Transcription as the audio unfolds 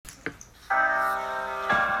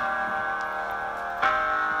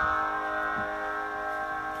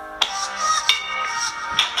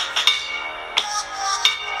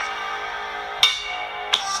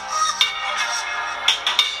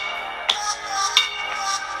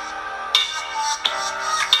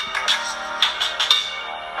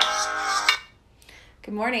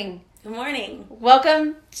morning. Good morning.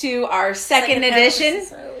 Welcome to our second edition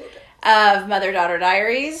episode of Mother-Daughter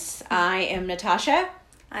Diaries. I am Natasha.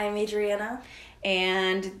 I am Adriana.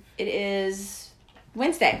 And it is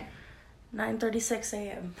Wednesday. 9:36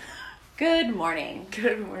 a.m. Good morning.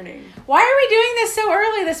 Good morning. Why are we doing this so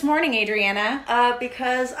early this morning, Adriana?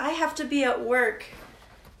 Because I have to be at work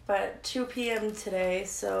at 2 p.m. today,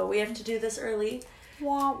 so we have to do this early.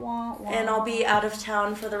 Wah, wah, wah. And I'll be out of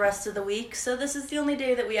town for the rest of the week, so this is the only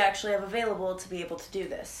day that we actually have available to be able to do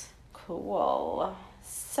this. Cool.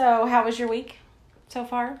 So, how was your week so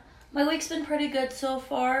far? My week's been pretty good so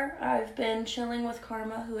far. I've been chilling with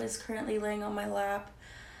Karma, who is currently laying on my lap.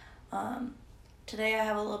 Today I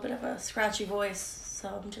have a little bit of a scratchy voice,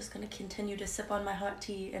 so I'm just going to continue to sip on my hot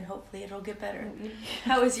tea and hopefully it'll get better.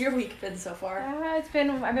 How has your week been so far? I've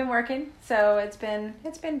been working, so it's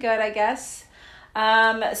been good, I guess.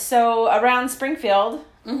 So around Springfield,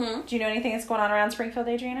 do you know anything that's going on around Springfield,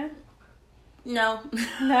 Adriana? No.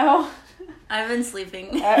 No? I've been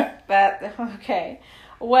sleeping. Okay.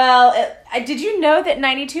 Well, did you know that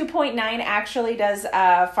 92.9 actually does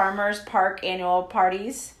Farmers Park annual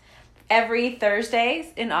parties every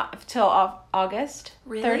Thursday till August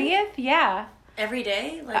 30th? Yeah. Every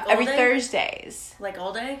day? Like all every day? Thursdays. Like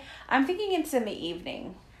all day? I'm thinking it's in the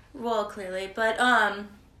evening. Well, clearly. But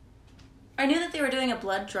I knew that they were doing a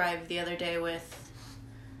blood drive the other day with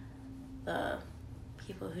the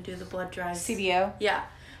people who do the blood drive. CBO? Yeah.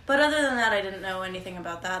 But other than that, I didn't know anything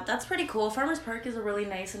about that. That's pretty cool. Farmers Park is a really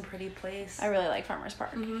nice and pretty place. I really like Farmers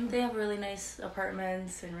Park. They have really nice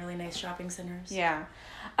apartments and really nice shopping centers. Yeah.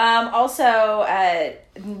 Also,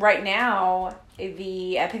 right now,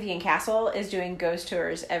 the Pythian Castle is doing ghost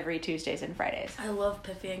tours every Tuesdays and Fridays. I love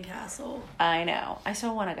Pythian Castle. I know. I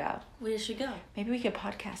still want to go. We should go. Maybe we could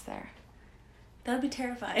podcast there. That would be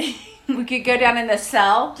terrifying. We could go down in the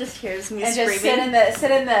cell. Just hears me and screaming. Just sit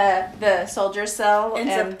in the soldier cell.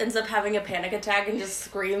 Ends up having a panic attack and just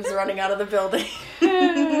screams running out of the building.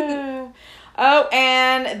 Oh,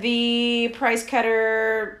 and the Price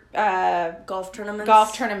Cutter golf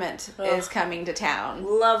tournament is coming to town.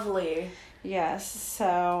 Lovely. Yes,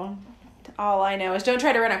 so all I know is don't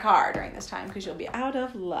try to rent a car during this time because you'll be out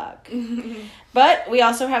of luck. But we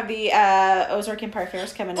also have the Ozark Empire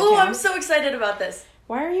Fairs coming to town. Oh, I'm so excited about this.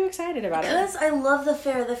 Why are you excited about it? Because I love the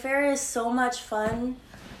fair. The fair is so much fun.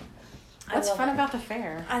 What's fun about the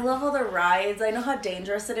fair? I love all the rides. I know how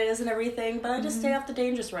dangerous it is and everything, but I just stay off the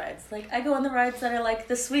dangerous rides. Like, I go on the rides that are like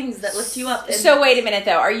the swings that lift you up. So wait a minute,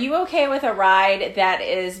 though. Are you okay with a ride that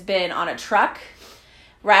has been on a truck,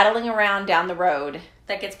 rattling around down the road?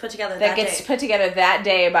 That gets put together put together that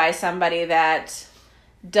day by somebody that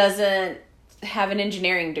doesn't have an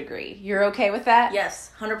engineering degree. You're okay with that?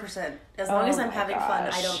 Yes, 100%. As long as I'm having fun,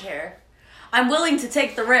 I don't care. I'm willing to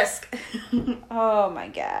take the risk. Oh my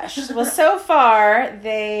gosh. Well, so far,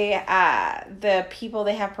 the people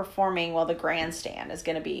they have performing, the grandstand is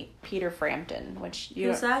going to be Peter Frampton, which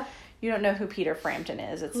Who's that? You don't know who Peter Frampton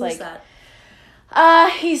is. It's Who's that?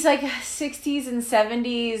 He's like a 60s and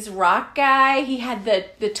 70s rock guy. He had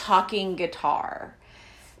the talking guitar.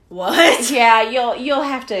 What? Yeah, you'll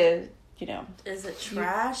have to, Is it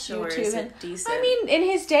trash or is it decent? I mean, in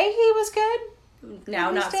his day, he was good.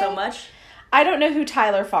 Now, not so much. I don't know who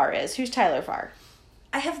Tyler Farr is. Who's Tyler Farr?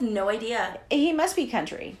 I have no idea. He must be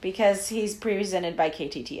country because he's presented by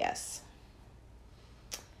KTTS.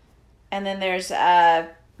 And then there's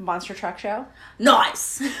Monster Truck Show.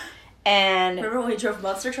 Nice. And remember when we drove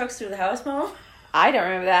monster trucks through the house, Mom? I don't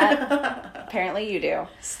remember that. Apparently you do.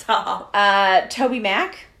 Stop. Toby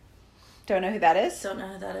Mac. Don't know who that is. Don't know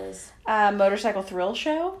who that is. Motorcycle Thrill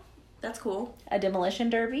Show. That's cool. A demolition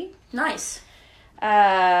derby. Nice.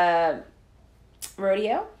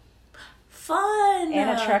 Rodeo. Fun.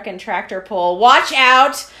 And a truck and tractor pull. Watch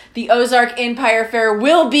out! The Ozark Empire Fair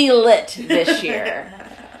will be lit this year.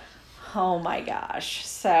 Oh my gosh.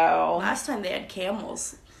 So last time they had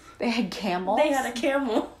camels. They had camels? They had a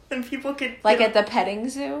camel. And people could... at the petting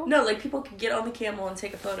zoo? No, people could get on the camel and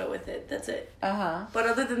take a photo with it. That's it. Uh-huh. But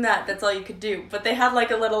other than that, that's all you could do. But they had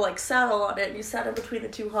a little saddle on it and you sat in between the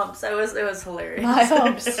two humps. It was hilarious. My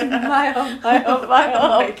humps. My hump. My hump. My hump.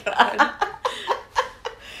 Oh my god.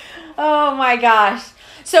 Oh my gosh.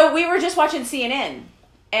 So we were just watching CNN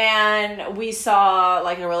and we saw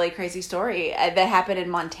a really crazy story that happened in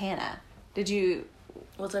Montana. Did you...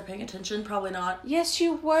 Was I paying attention? Probably not. Yes,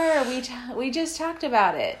 you were. We just talked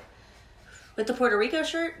about it. With the Puerto Rico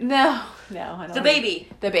shirt? No, I don't. The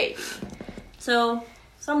baby. So,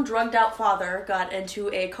 some drugged out father got into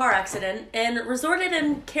a car accident and resorted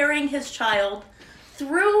in carrying his child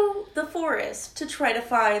through the forest to try to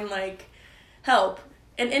find, help.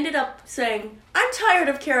 and ended up saying, I'm tired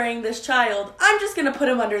of carrying this child. I'm just going to put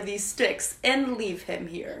him under these sticks and leave him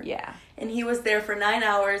here. Yeah. And he was there for 9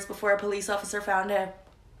 hours before a police officer found him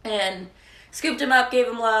and scooped him up, gave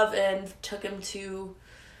him love, and took him to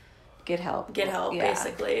Get help,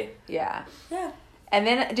 basically. Yeah. Yeah. And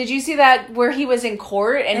then, did you see that where he was in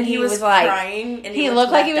court and he was like crying? And he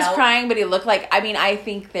looked like he was crying, but he looked like, I mean, I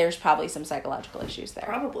think there's probably some psychological issues there.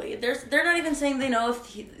 Probably. They're not even saying they know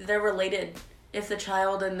if they're related, if the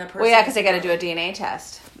child and the person. Well, yeah, because they got to do a DNA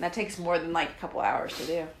test. And that takes more than like a couple hours to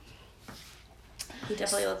do. He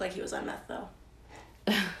definitely looked like he was on meth, though.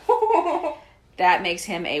 That makes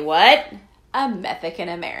him a what? A Mexican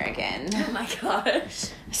American. Oh my gosh.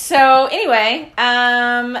 So anyway,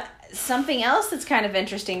 something else that's kind of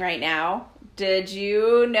interesting right now. Did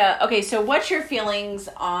you know? Okay, so what's your feelings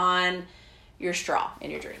on your straw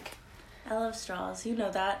in your drink? I love straws. You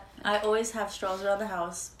know that. I always have straws around the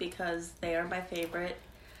house because they are my favorite.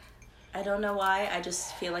 I don't know why. I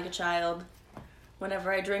just feel like a child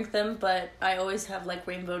whenever I drink them, but I always have like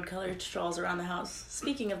rainbow colored straws around the house.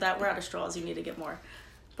 Speaking of that, we're out of straws. You need to get more.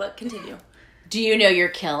 But continue. Do you know you're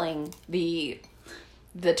killing the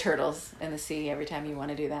turtles in the sea every time you want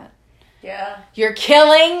to do that? Yeah. You're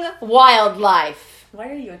killing wildlife. Why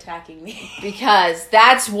are you attacking me? Because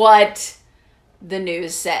that's what the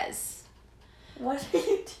news says. What are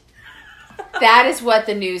you That is what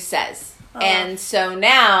the news says. And so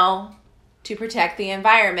now, to protect the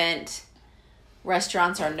environment,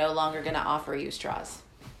 restaurants are no longer going to offer you straws.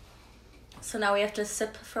 So now we have to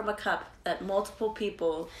sip from a cup that multiple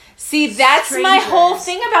people... See, that's my whole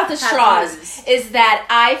thing about the straws, used. is that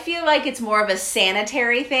I feel like it's more of a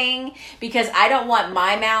sanitary thing, because I don't want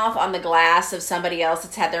my mouth on the glass of somebody else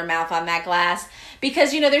that's had their mouth on that glass.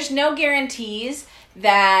 Because, you know, there's no guarantees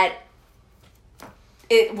that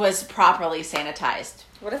it was properly sanitized.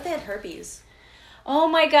 What if they had herpes? Oh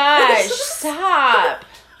my gosh, stop.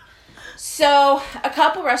 So, a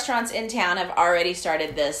couple restaurants in town have already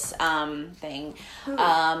started this thing.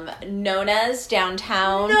 Nona's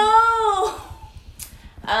downtown. No!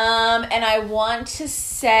 And I want to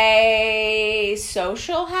say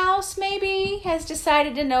Social House maybe has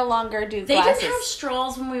decided to no longer do They glasses. didn't have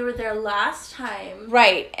straws when we were there last time.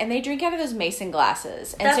 Right, and they drink out of those mason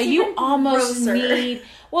glasses. And That's so you even almost grosser.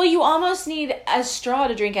 you almost need a straw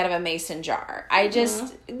to drink out of a mason jar. I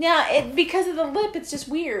just, because of the lip, it's just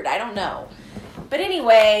weird. I don't know. But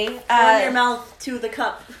anyway. From your mouth to the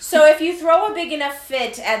cup. So if you throw a big enough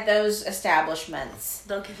fit at those establishments,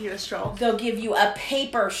 They'll give you a straw. they'll give you a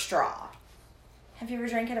paper straw. Have you ever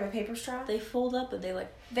drank out of a paper straw? They fold up and They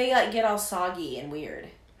like get all soggy and weird.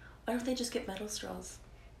 Why don't they just get metal straws?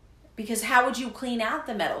 Because how would you clean out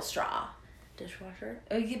the metal straw? Dishwasher?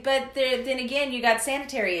 But then again, you got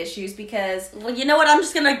sanitary issues because... Well, you know what? I'm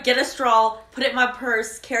just going to get a straw, put it in my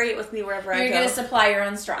purse, carry it with me wherever I go. You're going to supply your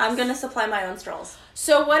own straws. I'm going to supply my own straws.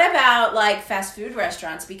 So what about, like, fast food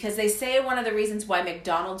restaurants? Because they say one of the reasons why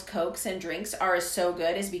McDonald's Cokes and drinks are so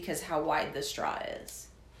good is because how wide the straw is.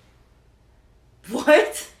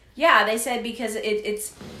 What? Yeah, they said because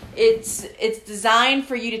it's designed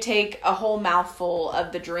for you to take a whole mouthful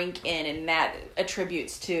of the drink in, and that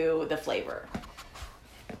attributes to the flavor.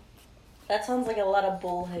 That sounds like a lot of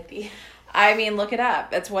bull hippie. I mean, look it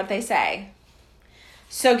up. That's what they say.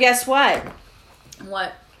 So guess what?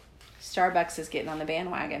 What? Starbucks is getting on the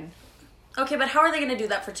bandwagon. Okay, but how are they going to do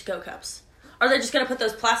that for to-go cups? Are they just going to put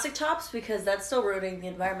those plastic tops? Because that's still ruining the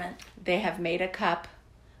environment. They have made a cup.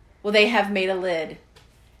 Well, they have made a lid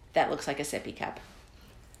that looks like a sippy cup.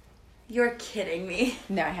 You're kidding me.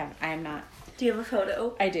 No, I am not. Do you have a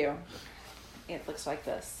photo? I do. It looks like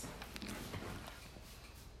this.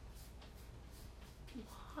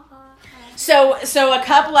 So a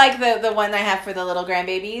cup like the one I have for the little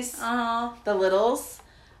grandbabies, the littles,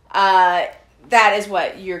 that is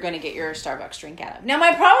what you're going to get your Starbucks drink out of. Now,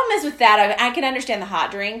 my problem is with that, I can understand the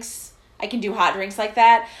hot drinks. I can do hot drinks like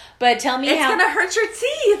that, but tell me it's going to hurt your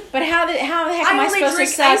teeth. But how the heck am I supposed to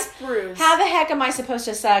suck? Ice brews. How the heck am I supposed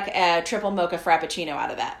to suck a triple mocha frappuccino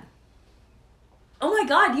out of that? Oh my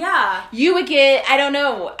god, yeah. You would get, I don't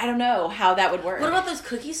know how that would work. What about those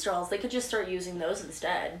cookie straws? They could just start using those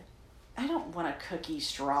instead. I don't want a cookie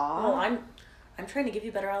straw. Oh, I'm trying to give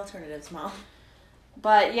you better alternatives, Mom.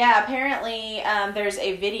 But yeah, apparently there's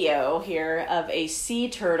a video here of a sea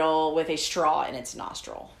turtle with a straw in its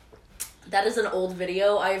nostril. That is an old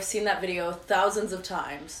video. I have seen that video thousands of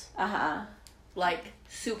times. Uh-huh. Like,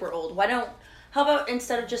 super old. How about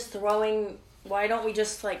instead of just why don't we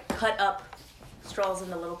just, like, cut up straws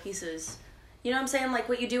into little pieces? You know what I'm saying? Like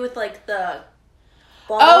what you do with, like, the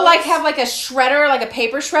bottles. Oh, like have, like, a shredder, like a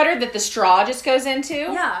paper shredder that the straw just goes into?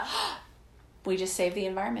 Yeah. We just save the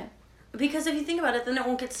environment. Because if you think about it, then it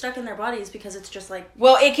won't get stuck in their bodies because it's just like...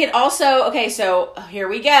 Well, it could also... Okay, so here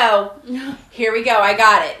we go. Here we go. I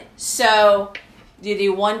got it. So you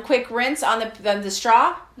do one quick rinse on the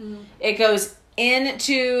straw. Mm-hmm. It goes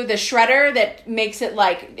into the shredder that makes it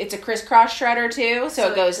like... It's a crisscross shredder too.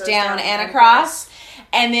 So it goes down and across.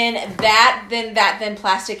 And then that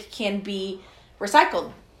plastic can be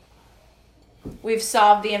recycled. We've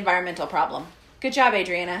solved the environmental problem. Good job,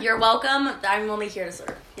 Adriana. You're welcome. I'm only here to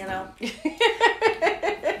serve, you know?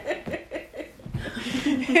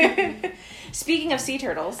 Speaking of sea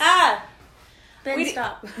turtles.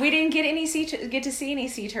 Stop. We didn't get to see any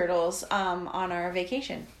sea turtles on our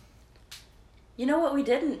vacation. You know what? We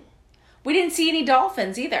didn't. We didn't see any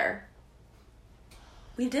dolphins either.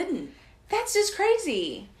 We didn't. That's just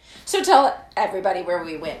crazy. So tell everybody where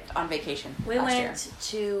we went on vacation. We went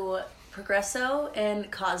to Progresso and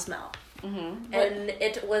Cozumel. Mm-hmm. And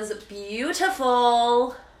it was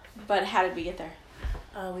beautiful. But how did we get there?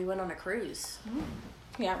 We went on a cruise.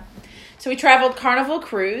 Yeah. So we traveled Carnival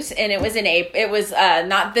Cruise, and it was in April. It was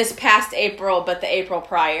not this past April, but the April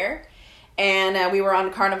prior. And we were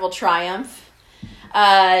on Carnival Triumph.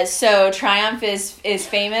 So Triumph is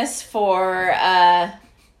famous for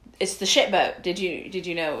it's the ship boat. Did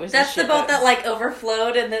you know it was? That's the boat that like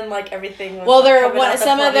overflowed and then like everything was... Well,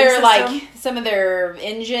 some of their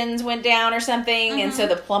engines went down or something, and so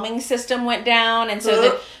the plumbing system went down, and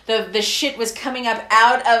so the shit was coming up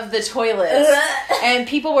out of the toilets, and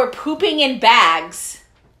people were pooping in bags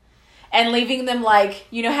and leaving them like,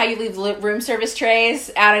 you know how you leave room service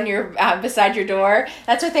trays out in your beside your door?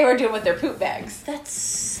 That's what they were doing with their poop bags. That's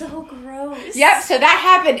so gross. Yep, so that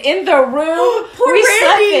happened in the room poor we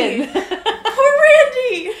Randy. slept in. Poor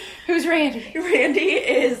Randy. Who's Randy? Randy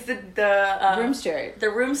is the room steward. The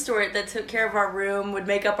room steward that took care of our room, would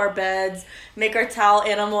make up our beds, make our towel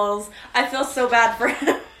animals. I feel so bad for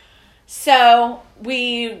him. So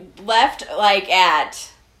we left like at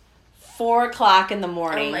 4:00 in the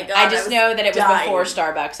morning. Oh my God, I just know that it was dying. before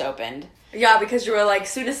Starbucks opened. Yeah, because you were like,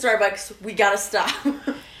 soon as Starbucks, we gotta stop.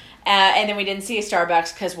 And then we didn't see a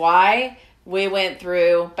Starbucks because why? We went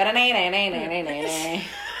through the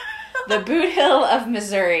Boot Hill of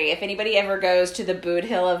Missouri. If anybody ever goes to the Boot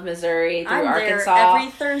Hill of Missouri through Arkansas, there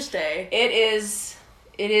every Thursday.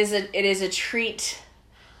 It is a treat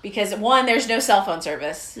because one, there's no cell phone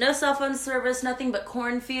service. No cell phone service, nothing but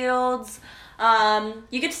cornfields.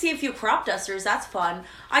 You get to see a few crop dusters. That's fun.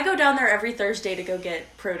 I go down there every Thursday to go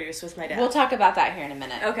get produce with my dad. We'll talk about that here in a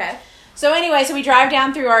minute. Okay. So anyway, we drive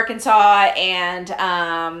down through Arkansas and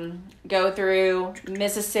go through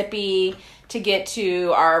Mississippi to get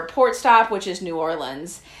to our port stop, which is New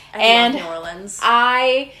Orleans. I love New Orleans.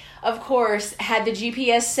 I, of course, had the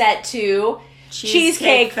GPS set to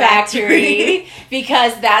Cheesecake Factory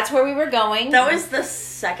because that's where we were going. That was the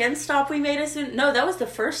second stop we made No, that was the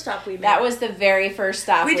first stop we made. That was the very first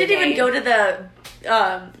stop we didn't made. even go to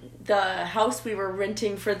the house we were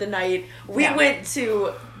renting for the night. We went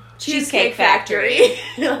to Cheesecake Factory.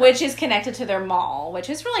 Which is connected to their mall,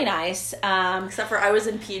 which is really nice. Except for I was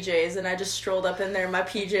in PJs and I just strolled up in there in my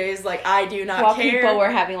PJs like I do not while care. People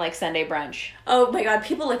were having like Sunday brunch. Oh my God,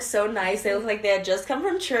 people look so nice. They look like they had just come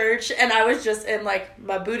from church and I was just in like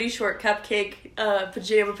my booty short cupcake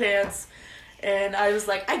pajama pants and I was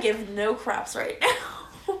like, I give no craps right now.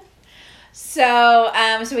 So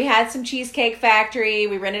we had some Cheesecake Factory.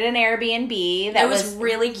 We rented an Airbnb that was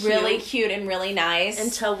really cute and really nice.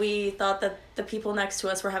 Until we thought that the people next to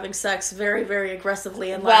us were having sex very, very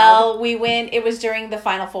aggressively and loud. Well, we went. It was during the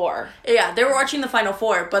Final Four. Yeah, they were watching the Final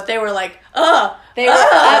Four, but they were like, They were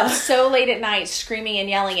up so late at night screaming and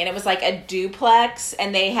yelling, and it was like a duplex,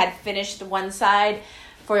 and they had finished the one side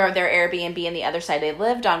for their Airbnb and the other side they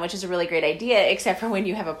lived on, which is a really great idea, except for when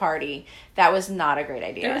you have a party. That was not a great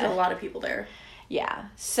idea. There was a lot of people there. Yeah.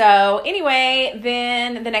 So anyway,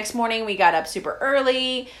 then the next morning we got up super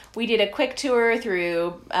early. We did a quick tour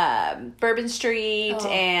through Bourbon Street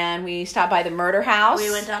and we stopped by the Murder House.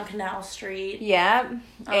 We went down Canal Street. Yeah.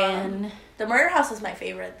 And the Murder House is my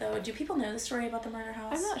favorite, though. Do people know the story about the Murder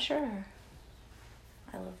House? I'm not sure.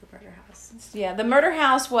 I love the Murder House. Yeah, the Murder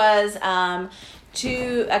House was a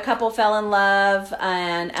couple fell in love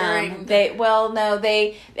and they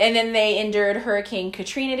endured Hurricane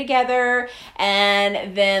Katrina together,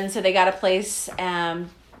 and then so they got a place down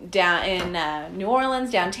in New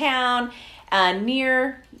Orleans downtown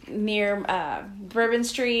near Bourbon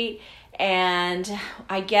Street, and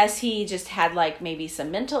I guess he just had like maybe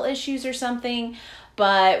some mental issues or something,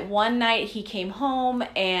 but one night he came home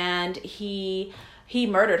and he he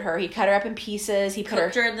murdered her. He cut her up in pieces. He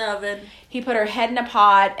cooked her in the oven. He put her head in a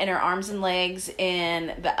pot and her arms and legs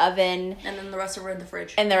in the oven. And then the rest of her in the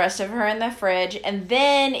fridge. And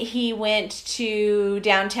then he went to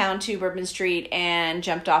downtown to Bourbon Street and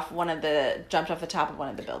jumped off the top of one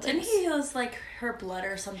of the buildings. Didn't he use like her blood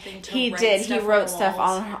or something to He did. He wrote stuff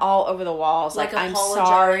all over the walls. Like I'm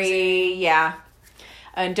sorry. Yeah.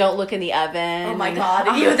 And don't look in the oven. Oh my God.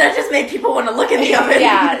 That just made people want to look in the oven.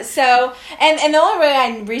 Yeah. So, and the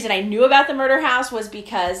only reason I knew about the murder house was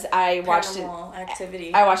because I watched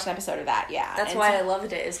Activity. I watched an episode of that, yeah. That's why I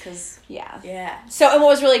loved it, is because... Yeah. Yeah. So, and what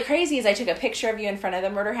was really crazy is I took a picture of you in front of the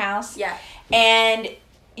murder house. Yeah. And,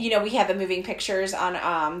 we have the moving pictures on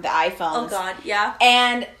the iPhones. Oh, God, yeah.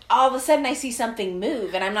 And all of a sudden I see something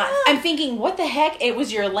move, and I'm thinking, what the heck? It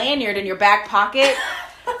was your lanyard in your back pocket.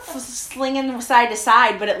 Slinging side to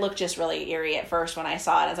side, but it looked just really eerie at first when I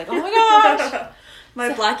saw it. I was like, oh my gosh.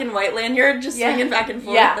 My black and white lanyard just swinging back and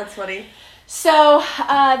forth. Yeah. That's funny. So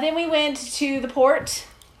then we went to the port.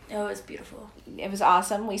 Oh, it was beautiful. It was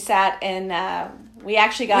awesome. We sat and we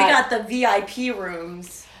got the VIP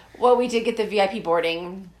rooms. Well, we did get the VIP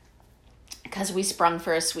boarding because we sprung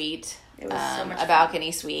for a suite. It was so much fun.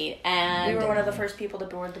 Balcony suite, and we were one of the first people to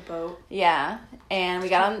board the boat. Yeah, and we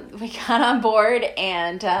got on board,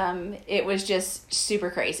 and it was just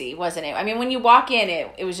super crazy, wasn't it? I mean, when you walk in,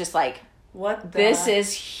 it was just like, this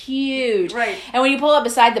is huge, right? And when you pull up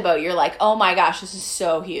beside the boat, you're like, oh my gosh, this is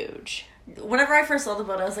so huge. Whenever I first saw the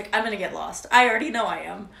boat, I was like, I'm gonna get lost. I already know I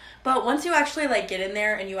am, but once you actually like get in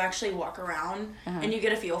there and you actually walk around and you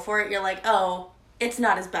get a feel for it, you're like, oh, it's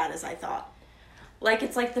not as bad as I thought. Like,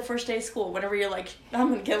 it's like the first day of school, whenever you're like, I'm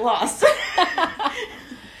going to get lost.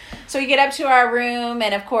 So we get up to our room,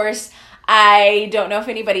 and of course, I don't know if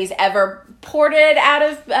anybody's ever ported out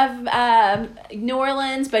of New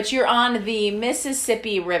Orleans, but you're on the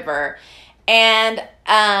Mississippi River. And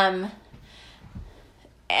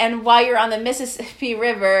while you're on the Mississippi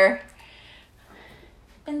River...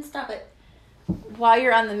 And stop it. While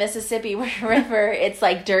you're on the Mississippi River, it's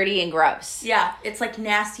like dirty and gross. Yeah, it's like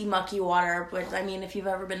nasty, mucky water. But I mean, if you've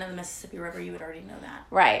ever been to the Mississippi River, you would already know that.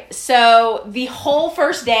 Right. So the whole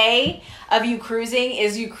first day of you cruising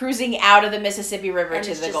is you cruising out of the Mississippi River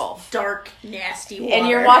to the Gulf. Dark, nasty water. And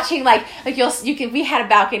you're watching we had a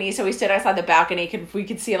balcony, so we stood outside the balcony. We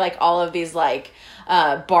could see like all of these like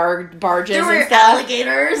barges there were and stuff.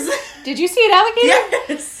 Alligators. Did you see an alligator?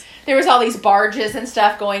 Yes. There was all these barges and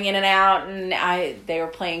stuff going in and out, and they were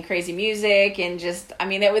playing crazy music, and just, I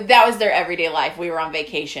mean, that was their everyday life. We were on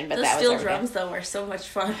vacation, but that was steel drums, though, were so much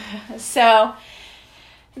fun. So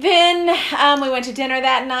then we went to dinner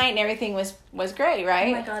that night, and everything was great, right?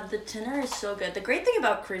 Oh my God, the dinner is so good. The great thing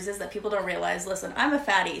about cruises that people don't realize, listen, I'm a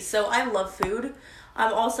fatty, so I love food.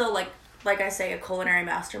 I'm also, like I say, a culinary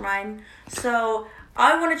mastermind. So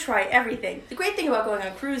I want to try everything. The great thing about going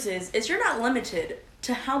on cruises is you're not limited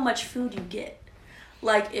to how much food you get.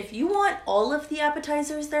 Like, if you want all of the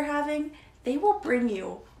appetizers they're having, they will bring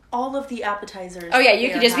you all of the appetizers. Oh yeah, you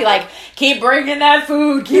can just be like, keep bringing that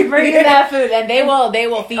food, and they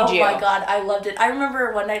will feed you. Oh my God, I loved it. I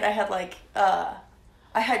remember one night I had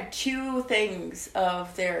I had 2 things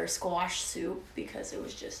of their squash soup because it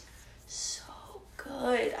was just so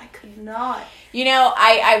good. I could not.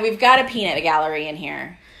 We've got a peanut gallery in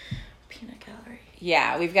here.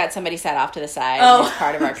 Yeah, we've got somebody set off to the side as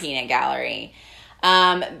part of our peanut gallery.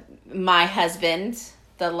 My husband,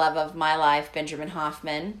 the love of my life, Benjamin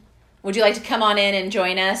Hoffman. Would you like to come on in and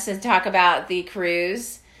join us and talk about the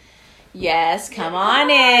cruise? Yes, come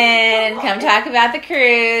on in. Come talk about the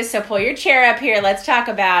cruise. So pull your chair up here. Let's talk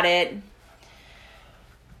about it.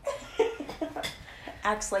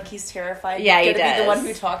 Acts like he's terrified. Yeah, he does. Be the one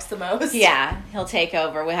who talks the most. Yeah, he'll take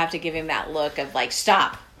over. We'll have to give him that look of like,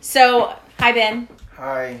 stop. So, hi, Ben.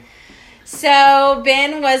 Hi. So,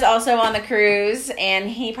 Ben was also on the cruise, and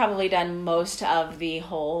he probably done most of the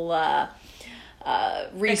whole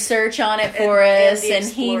research on it for us, and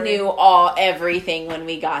he knew everything when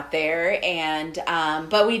we got there. And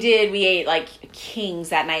but we ate like kings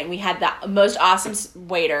that night, and we had the most awesome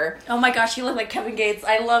waiter. Oh my gosh, he looked like Kevin Gates.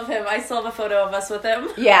 I love him. I still have a photo of us with him.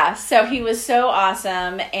 Yeah, so he was so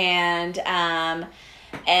awesome, and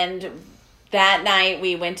that night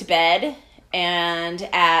we went to bed, and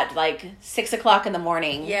at like 6 o'clock in the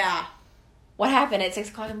morning. Yeah. What happened at 6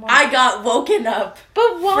 o'clock in the morning? I got woken up.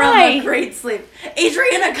 But why? From a great sleep.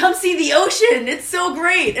 Adriana, come see the ocean. It's so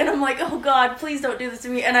great. And I'm like, oh God, please don't do this to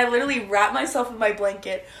me. And I literally wrapped myself in my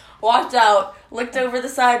blanket, walked out, looked over the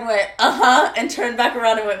side, and went, and turned back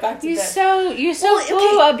around and went back to bed. You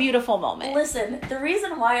flew a beautiful moment. Listen, the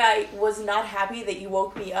reason why I was not happy that you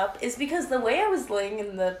woke me up is because the way I was laying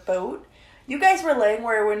in the boat, You guys were laying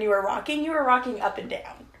where when you were rocking up and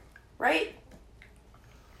down, right?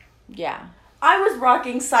 Yeah. I was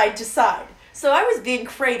rocking side to side. So I was being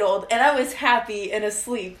cradled, and I was happy and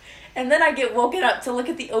asleep. And then I get woken up to look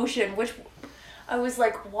at the ocean, which I was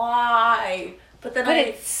like, why? But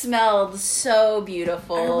it smelled so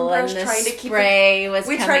beautiful, I and was the trying to spray was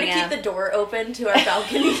coming We tried to keep the door open to our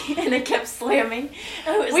balcony, and it kept slamming.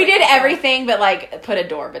 We did everything but, like, put a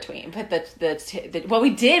door between. Put well, we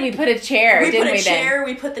did. We put a chair, didn't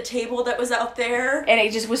we? We put the table that was out there. And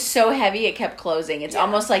it just was so heavy, it kept closing. It's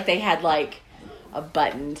almost like they had, like, a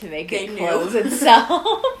button to make it close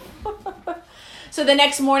itself. So the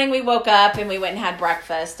next morning we woke up and we went and had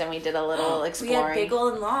breakfast and we did a little exploring. We had bagel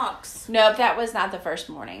and lox. Nope, that was not the first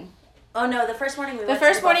morning. Oh no, the first morning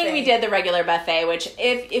we did the regular buffet, which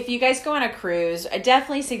if you guys go on a cruise, I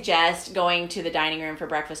definitely suggest going to the dining room for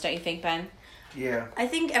breakfast, don't you think, Ben? Yeah. I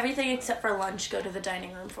think everything except for lunch go to the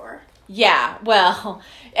dining room for. Yeah, well,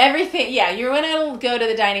 everything, you're going to go to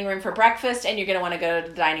the dining room for breakfast and you're going to want to go to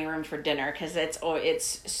the dining room for dinner because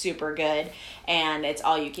it's super good and it's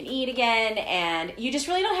all you can eat again, and you just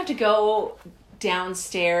really don't have to go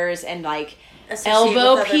downstairs and, like,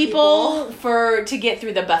 elbow people to get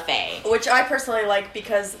through the buffet. Which I personally like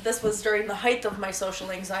because this was during the height of my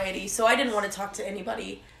social anxiety, so I didn't want to talk to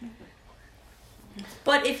anybody.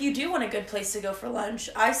 But if you do want a good place to go for lunch,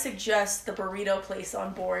 I suggest the burrito place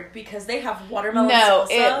on board because they have watermelon salsa.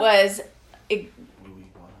 It was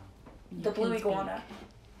the Blue Iguana.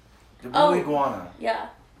 The Blue Iguana. Yeah.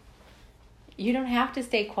 You don't have to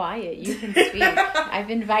stay quiet. You can speak.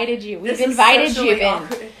 I've invited you. We've invited you in.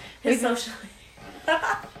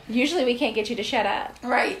 Usually we can't get you to shut up.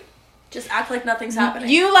 Right. Just act like nothing's happening.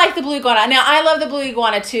 You like the Blue Iguana. Now, I love the Blue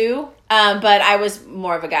Iguana too, but I was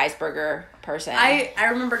more of a Guy's Burger person. I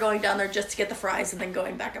remember going down there just to get the fries and then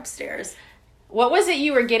going back upstairs. What was it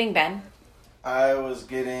you were getting, Ben? I was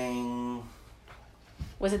getting...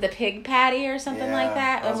 Was it the pig patty or something like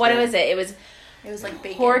that? And what was it? It was like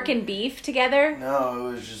bacon. Pork and beef together? No,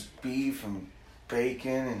 it was just beef and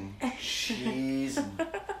bacon and cheese. And,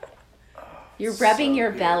 you're rubbing your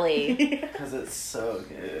belly. Because it's so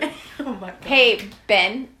good. Oh my God. Hey,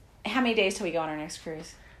 Ben, how many days till we go on our next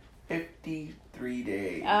cruise? 53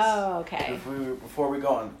 days. Oh, okay. Before we go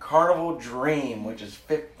on Carnival Dream, which is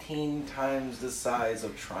 15 times the size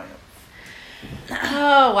of Triumph.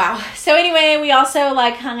 Oh, wow. So anyway, we also,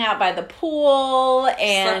 like, hung out by the pool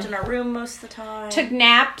and... slept in our room most of the time. Took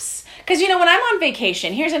naps. Because, when I'm on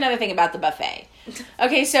vacation, here's another thing about the buffet.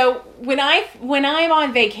 Okay, so when I'm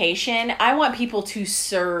on vacation, I want people to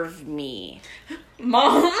serve me.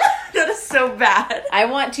 Mom, that is so bad. I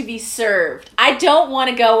want to be served. I don't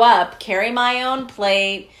want to go up, carry my own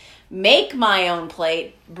plate, make my own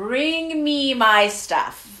plate, bring me my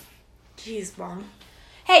stuff. Jeez, Mom.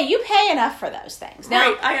 Hey, you pay enough for those things.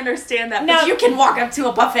 Now, right, I understand that. But you can walk up to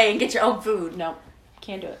a buffet and get your own food. Nope,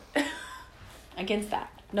 can't do it. Against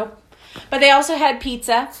that. Nope. But they also had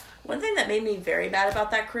pizza. One thing that made me very mad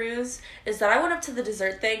about that cruise is that I went up to the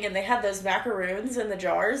dessert thing and they had those macaroons in the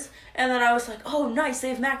jars. And then I was like, oh, nice, they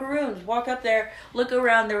have macaroons. Walk up there, look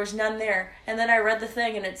around, there was none there. And then I read the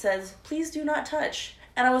thing and it says, please do not touch.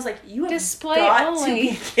 And I was like, you have got to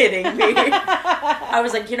be kidding me. I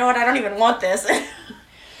was like, you know what, I don't even want this.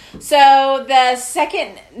 So the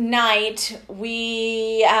second night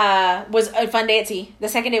was a fun day at sea. The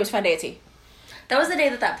second day was fun day at sea. That was the day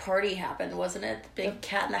that party happened, wasn't it? The big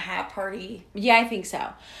Cat in the Hat party. Yeah, I think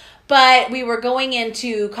so. But we were going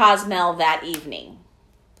into Cozumel that evening.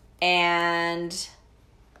 And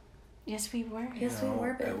yes, we were. Yes, we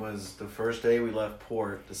were. It was the first day we left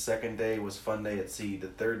port. The second day was fun day at sea. The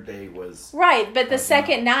third day was... Right, but the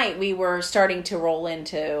second night we were starting to roll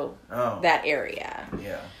into that area.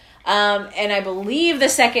 Yeah. And I believe the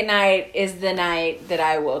second night is the night that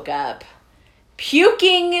I woke up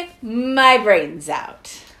puking my brains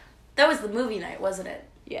out. That was the movie night, wasn't it?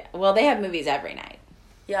 Yeah. Well, they have movies every night.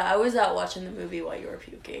 Yeah, I was out watching the movie while you were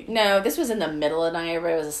puking. No, this was in the middle of the night.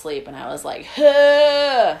 Everybody was asleep, and I was like, huh.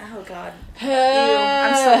 Oh, God. Ew.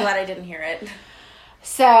 I'm so glad I didn't hear it.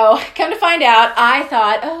 So, come to find out, I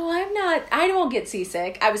thought, I won't get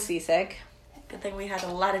seasick. I was seasick. Good thing we had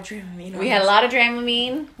a lot of Dramamine. We had a lot of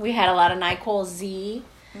Dramamine. We had a lot of NyQuil Z.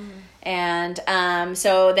 Mm-hmm. And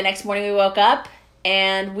so the next morning we woke up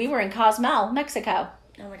and we were in Cozumel, Mexico.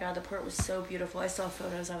 Oh my God, the port was so beautiful. I saw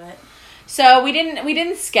photos of it. So we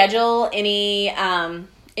didn't schedule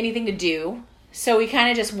anything to do. So we kind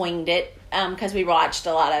of just winged it because we watched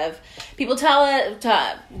a lot of people tell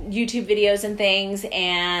YouTube videos and things,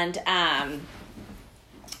 and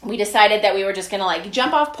we decided that we were just gonna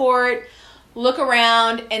jump off port, look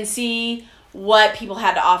around, and see what people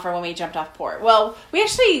had to offer when we jumped off port. Well, we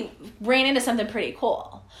actually ran into something pretty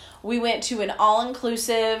cool. We went to an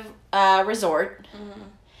all-inclusive resort,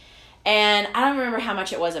 and I don't remember how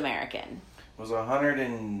much it was American. It was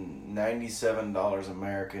 $197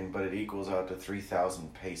 American, but it equals out to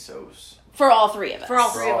 3,000 pesos. For all three of us. For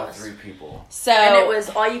all three of us. 3 people. So, and it was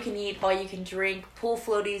all you can eat, all you can drink, pool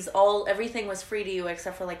floaties, everything was free to you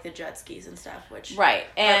except for like the jet skis and stuff, which right.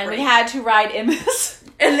 And we had to ride in this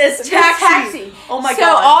taxi. Oh my god. So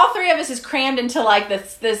all three of us is crammed into like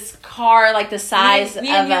this car like the size me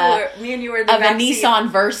and you were in the back a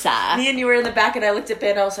Nissan Versa. Me and you were in the back and I looked at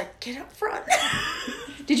Ben and I was like, get up front.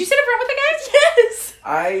 Did you sit up front with the guys?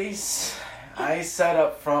 Yes. I sat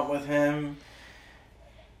up front with him.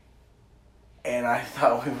 And I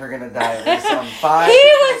thought we were going to die at least on 5. He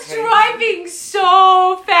was driving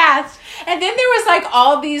so fast. And then there was like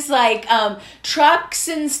all these like trucks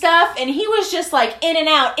and stuff. And he was just like in and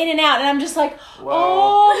out. And I'm just like,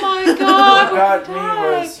 oh my God. What got me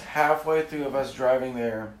was halfway through of us driving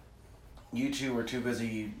there, you two were too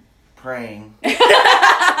busy praying.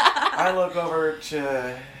 I look over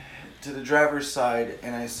to the driver's side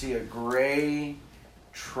and I see a gray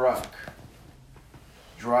truck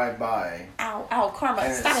drive by. Ow, Karma,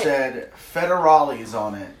 and stop it said Federales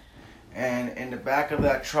on it. And in the back of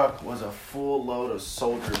that truck was a full load of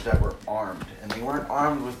soldiers that were armed. And they weren't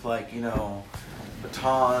armed with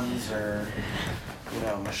batons or,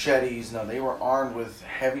 machetes. No, they were armed with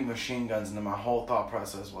heavy machine guns. And then my whole thought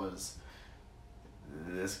process was,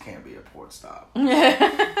 this can't be a port stop.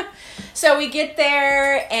 So we get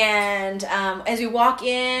there, and as we walk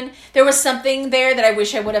in, there was something there that I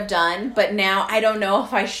wish I would have done, but now I don't know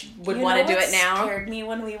if I would want to do it now. Scared me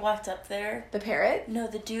when we walked up there. The parrot? No,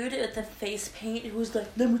 the dude with the face paint who was like,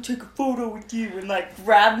 let me take a photo with you, and like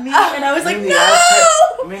grabbed me, and I was like, no!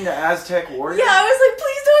 You mean the Aztec warrior? Yeah, I was like,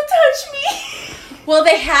 please don't touch me. Well,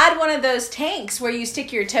 they had one of those tanks where you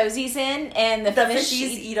stick your toesies in, and the fish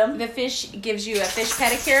eat them. The fish gives you a fish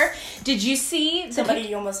pedicure. Did you see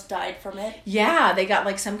somebody almost died from it? Yeah, they got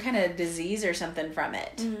like some kind of disease or something from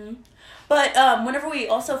it. Mm-hmm. But whenever we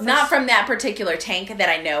also not from that particular tank that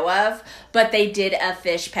I know of, but they did a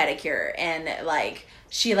fish pedicure, and like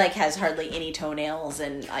she like has hardly any toenails,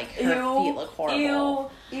 and like her feet look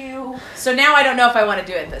horrible. Ew. So now I don't know if I want to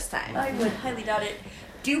do it this time. I would highly doubt it.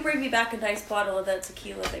 Do bring me back a nice bottle of that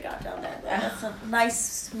tequila they got down there. That's some nice,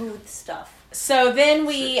 smooth stuff. So then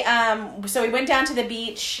we went down to the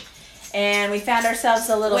beach, and we found ourselves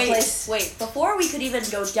a little place. Wait, before we could even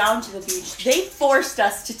go down to the beach, they forced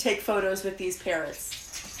us to take photos with these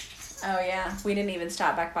parrots. Oh yeah, we didn't even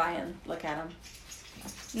stop back by and look at them.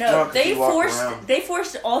 No, they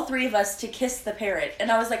forced all three of us to kiss the parrot,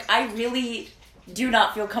 and I was like, I really do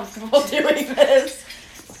not feel comfortable doing this.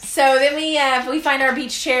 So then we find our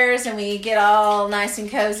beach chairs and we get all nice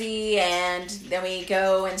and cozy, and then we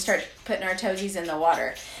go and start putting our toesies in the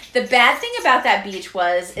water. The bad thing about that beach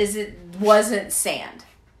is it wasn't sand.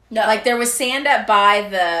 No. Like there was sand up by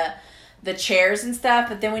the chairs and stuff,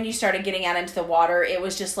 but then when you started getting out into the water, it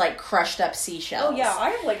was just like crushed up seashells. Oh yeah, I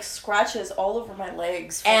have like scratches all over my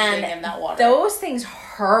legs from being in that water. Those things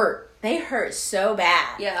hurt. They hurt so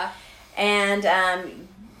bad. Yeah. And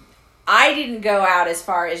I didn't go out as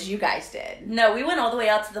far as you guys did. No, we went all the way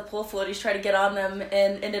out to the pool floaties, tried to get on them,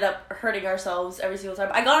 and ended up hurting ourselves every single time.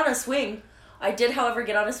 I got on a swing. I did, however,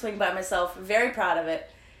 get on a swing by myself. Very proud of it.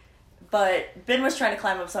 But Ben was trying to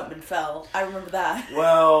climb up something and fell. I remember that.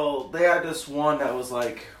 Well, they had this one that was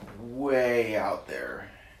like way out there.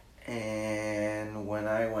 And when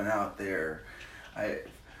I went out there,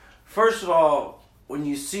 first of all, when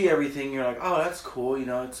you see everything, you're like, oh, that's cool.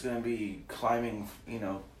 It's going to be climbing,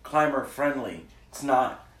 climber friendly. It's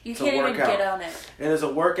not. You can't even get on it. It is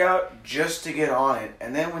a workout just to get on it.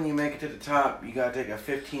 And then when you make it to the top, you got to take a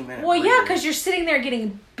 15-minute Well, yeah, because you're sitting there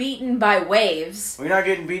getting beaten by waves. Well, you're not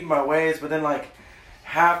getting beaten by waves, but then like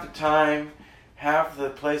half the time, half the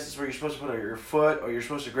places where you're supposed to put your foot or you're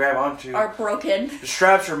supposed to grab onto are broken. The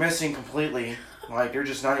straps are missing completely. Like they're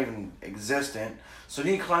just not even existent. So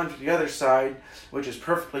then you climb to the other side, which is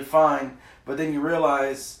perfectly fine. But then you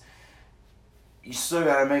realize you still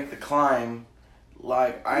got to make the climb.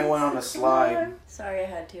 Like, I went on a slide. Sorry, I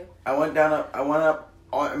had to. I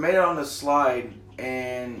made it on the slide,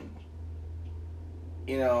 and,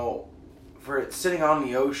 for it sitting on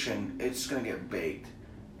the ocean, it's just going to get baked.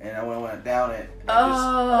 And I went down it.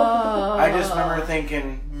 I just remember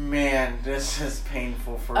thinking, man, this is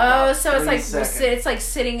painful for about 3 seconds. It's like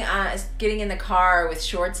sitting, getting in the car with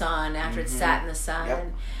shorts on after it's sat in the sun.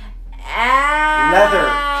 Yep.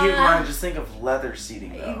 Leather. Keep in mind, just think of leather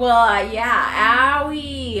seating though. Well, yeah.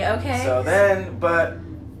 Owie. Okay. So then, but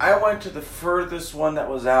I went to the furthest one that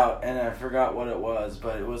was out, and I forgot what it was,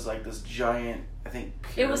 but it was like this giant, I think,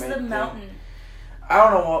 pyramid It was the thing. mountain. I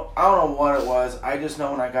don't know what it was. I just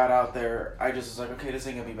know when I got out there, I just was like, okay, this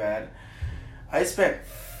ain't gonna be bad. I spent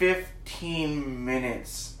 15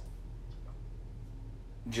 minutes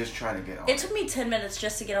just trying to get on. It took me 10 minutes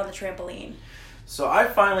just to get on the trampoline. So I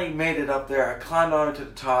finally made it up there. I climbed on it to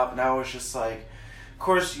the top, and I was just like, of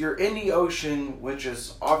course, you're in the ocean, which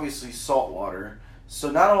is obviously salt water. So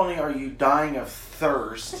not only are you dying of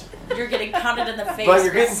thirst, You're getting pounded in the face but you're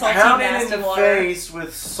with getting salty, pounded in nasty the water. face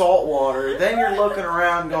with salt water. Then you're looking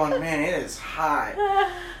around going, man, it is hot.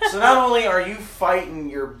 So not only are you fighting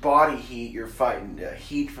your body heat, you're fighting the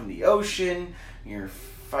heat from the ocean, you're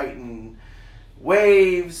fighting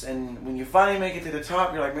waves, and when you finally make it to the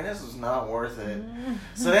top, you're like, man, this is not worth it.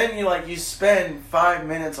 So then you spend 5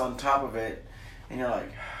 minutes on top of it, and you're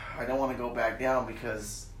like, I don't want to go back down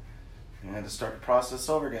because I had to start the process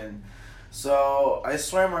over again. So I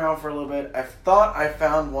swam around for a little bit. I thought I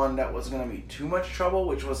found one that was going to be too much trouble,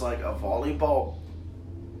 which was like a volleyball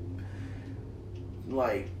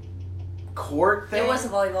court thing. It was a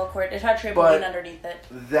volleyball court. It had trampoline underneath it.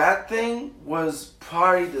 That thing was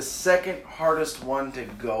probably the second hardest one to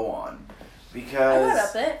go on. Because I got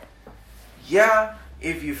up it. Yeah,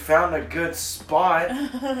 if you found a good spot,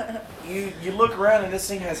 you look around and this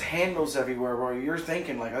thing has handles everywhere where you're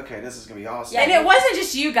thinking like, okay, this is going to be awesome. Yeah, and it wasn't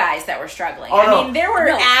just you guys that were struggling. Oh, no. I mean, there were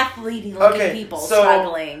athlete-looking people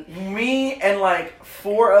struggling. Me and like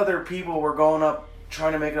 4 other people were going up,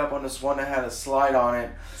 trying to make it up on this one that had a slide on it.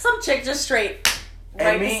 Some chick just straight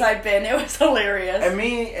right beside Ben. It was hilarious. And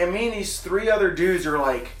me and these 3 other dudes are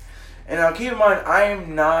like, and now keep in mind, I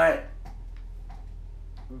am not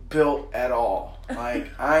built at all. Like,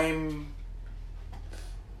 I'm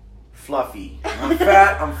fluffy. I'm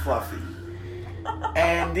fat, I'm fluffy.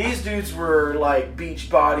 And these dudes were like beach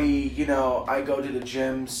body, I go to the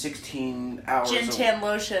gym 16 hours Gin tan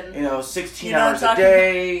lotion. 16 hours a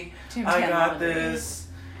day. I got this.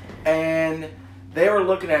 And they were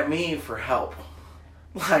looking at me for help.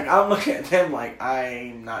 Like, I'm looking at them like,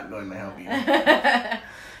 I'm not going to help you.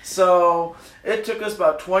 So, it took us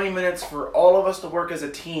about 20 minutes for all of us to work as a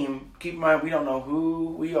team. Keep in mind, we don't know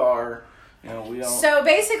who we are. We don't. So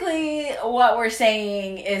basically what we're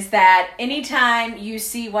saying is that anytime you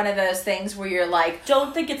see one of those things where you're like,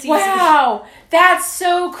 don't think it's easy. Wow, that's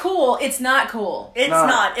so cool. It's not cool. It's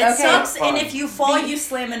not. It sucks, not and if you fall, you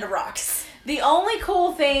slam into rocks. The only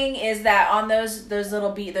cool thing is that on those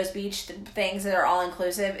little those beach things that are all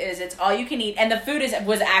inclusive is it's all you can eat, and the food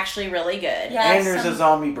was actually really good. Yeah, and there's a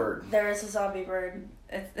zombie bird. There is a zombie bird.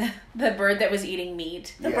 It's the bird that was eating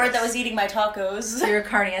meat. The bird that was eating my tacos. Your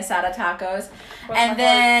carne asada tacos. And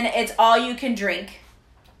then it's all you can drink.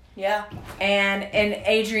 Yeah. And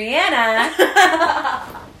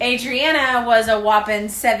Adriana was a whopping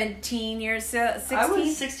 17 years, 16? I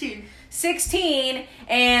was 16. 16,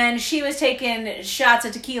 and she was taking shots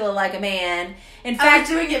of tequila like a man. In fact, I was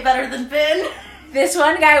doing it better than Ben. This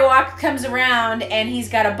one guy comes around, and he's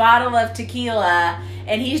got a bottle of tequila,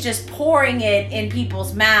 and he's just pouring it in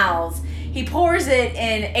people's mouths. He pours it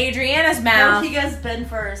in Adriana's mouth. No, he goes Ben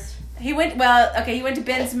first. He went to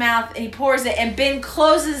Ben's mouth, and he pours it, and Ben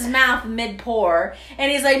closes his mouth mid-pour,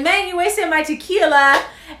 and he's like, man, you wasted my tequila.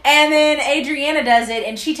 And then Adriana does it,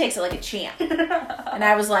 and she takes it like a champ. And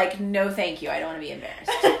I was like, no thank you, I don't want to be embarrassed.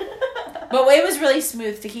 But it was really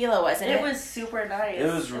smooth tequila, wasn't it? It was super nice.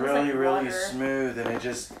 It was really, really smooth, and it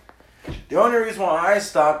just... The only reason why I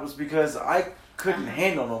stopped was because I couldn't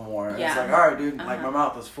handle no more. It's like, all right, dude, like, my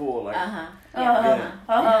mouth is full. Like,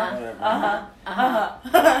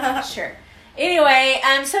 Sure. Anyway,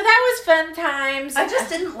 so that was fun times. I just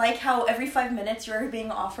didn't like how every 5 minutes you were being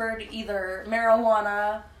offered either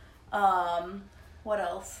marijuana, what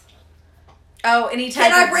else? Oh, any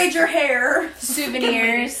type Can I of braid your hair?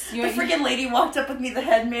 souvenirs. The freaking lady walked up with me, the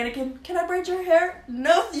head mannequin. Can I braid your hair?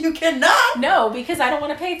 No, you cannot. No, because I don't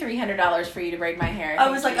want to pay $300 for you to braid my hair.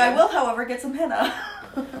 I was like, I will, however, get some henna.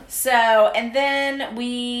 So, and then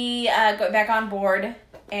we got back on board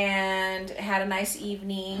and had a nice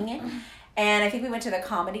evening. And I think we went to the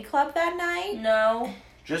comedy club that night. No.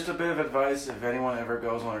 Just a bit of advice, if anyone ever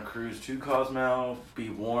goes on a cruise to Cozumel,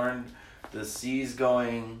 be warned, the sea's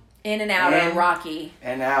going... In and out are rocky.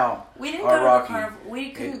 And out. We didn't go to the carnival.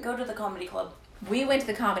 We couldn't go to the comedy club. We went to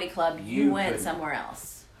the comedy club. You went somewhere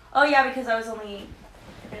else. Oh, yeah, because I was only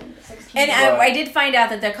 16. And I did find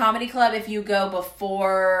out that the comedy club, if you go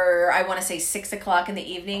before, I want to say 6 o'clock in the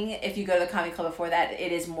evening, if you go to the comedy club before that,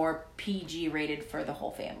 it is more PG rated for the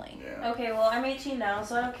whole family. Yeah. Okay, well, I'm 18 now,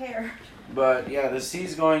 so I don't care. But, yeah, the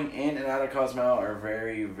seas going in and out of Cozumel are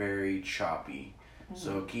very, very choppy.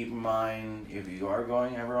 So keep in mind, if you are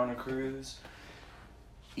going ever on a cruise,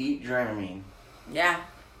 eat Dramamine. Yeah.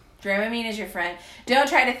 Dramamine is your friend. Don't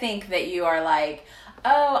try to think that you are like,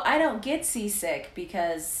 oh, I don't get seasick,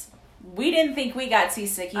 because we didn't think we got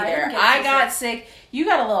seasick either. I got sick. You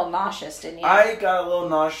got a little nauseous, didn't you? I got a little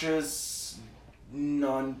nauseous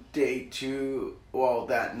on day 2. Well,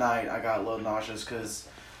 that night I got a little nauseous because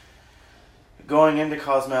going into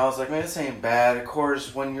Cozumel, I was like, man, this ain't bad. Of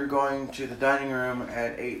course, when you're going to the dining room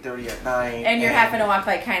at 8:30 at night. And you're having to walk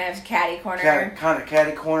like kind of catty corner. Kind of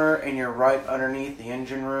catty corner, and you're right underneath the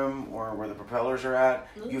engine room or where the propellers are at.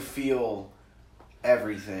 You feel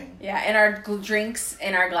everything. Yeah, and our drinks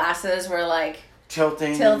in our glasses were like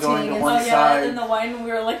tilting going to one side. Yeah, and the wine,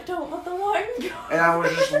 we were like, don't let the wine go. And I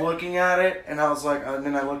was just looking at it, and I was like, and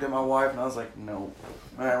then I looked at my wife, and I was like, no.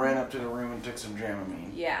 And I ran up to the room and took some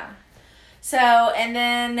Dramamine. Yeah. So, and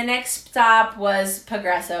then the next stop was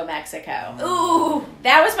Progreso, Mexico. Ooh,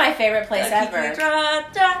 that was my favorite place ever. So,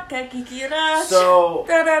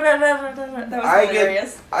 that was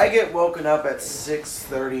hilarious. I get woken up at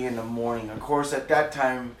 6:30 in the morning. Of course, at that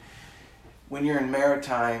time, when you're in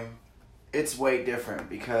maritime, it's way different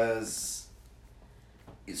because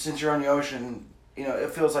since you're on the ocean, you know, it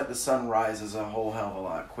feels like the sun rises a whole hell of a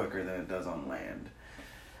lot quicker than it does on land.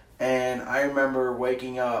 And I remember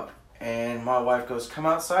waking up, and my wife goes, come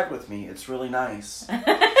outside with me. It's really nice.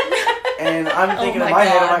 And I'm thinking in my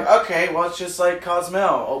head, I'm like, okay, well, it's just like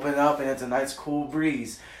Cozumel. Open up, and it's a nice, cool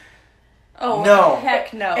breeze. Oh, no.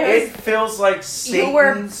 Heck no. It feels like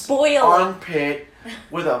Satan's armpit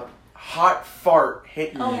with a hot fart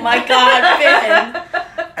hitting you. Oh, my God, Finn.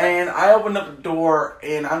 And I opened up the door,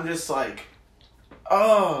 and I'm just like,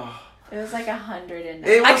 oh. It was like 109.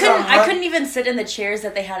 I couldn't even sit in the chairs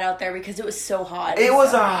that they had out there because it was so hot. It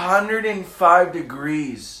was 105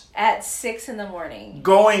 degrees. At 6 in the morning.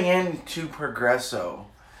 Going into Progreso.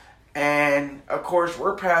 And, of course,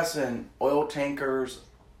 we're passing oil tankers,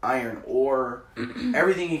 iron ore,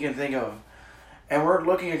 everything you can think of. And we're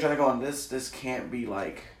looking at each other going, this can't be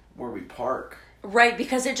like where we park. Right,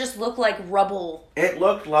 because it just looked like rubble. It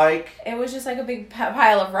looked like... It was just like a big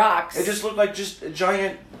pile of rocks. It just looked like just a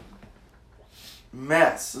giant...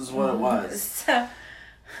 mess is what it was.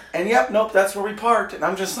 And yep, nope, that's where we parked. And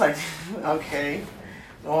I'm just like, okay,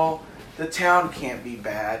 well, the town can't be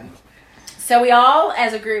bad. So we all,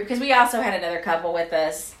 as a group, because we also had another couple with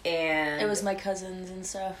us, and it was my cousins and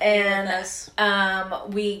stuff. And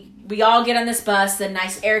we all get on this bus, the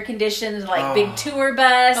nice air conditioned, like big tour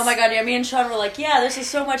bus. Oh my God, yeah, me and Sean were like, yeah, this is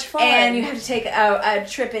so much fun. And you have to take a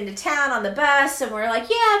trip into town on the bus, and we're like,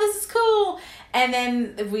 yeah, this is cool. And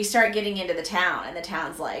then we start getting into the town, and the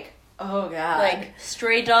town's like, oh God. Like,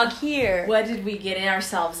 stray dog here. What did we get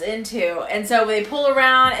ourselves into? And so they pull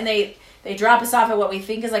around, and they drop us off at what we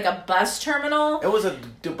think is like a bus terminal. It was a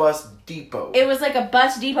bus depot. It was like a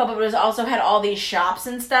bus depot, but it also had all these shops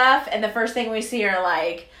and stuff. And the first thing we see are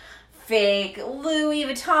like fake Louis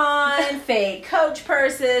Vuitton, fake Coach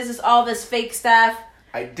purses, just all this fake stuff.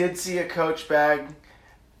 I did see a Coach bag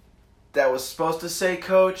that was supposed to say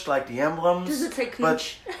Coach, like the emblems. Does it say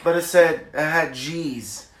Coach? But it had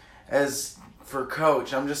G's as for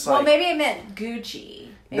Coach. I'm just like... Well, maybe it meant Gucci.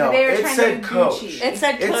 Maybe no, they were it trying said to Coach. Gucci. It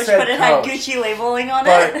said Coach, but it had Gucci labeling on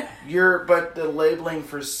it. But the labeling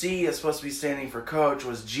for C is supposed to be standing for Coach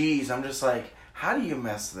was G's. I'm just like, how do you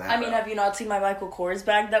mess that up? Have you not seen my Michael Kors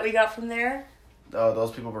bag that we got from there? Oh,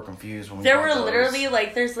 those people were confused when we There bought were those. literally,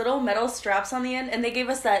 like, there's little metal straps on the end, and they gave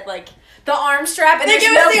us that, like... The arm strap, and there's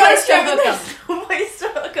no place to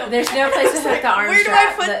hook them. There's no place to hook the arm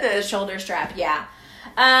strap. Where do I put the shoulder strap, yeah.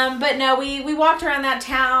 But no, we walked around that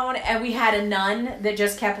town, and we had a nun that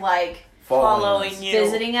just kept, like... Following you.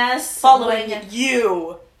 Visiting us. Following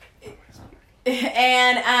you.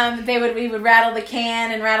 And we would rattle the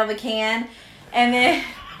can, and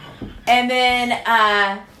then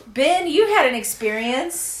Ben, you had an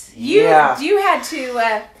experience. You had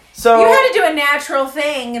to do a natural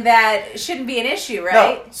thing that shouldn't be an issue,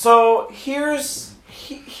 right? No. So here's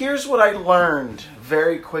what I learned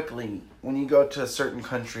very quickly when you go to certain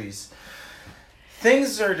countries.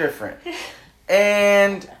 Things are different.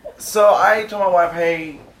 And so I told my wife,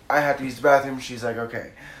 hey, I have to use the bathroom. She's like,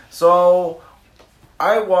 okay. So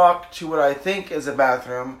I walk to what I think is a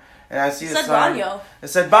bathroom, and I see a sign. Baño. It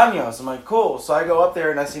said baños. I'm like, cool. So I go up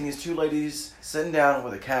there, and I see these two ladies sitting down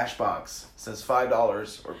with a cash box. It says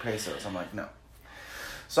 $5 or pesos. I'm like, no.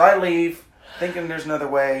 So I leave, thinking there's another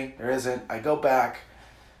way. There isn't. I go back.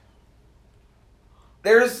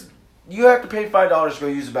 You have to pay $5 to go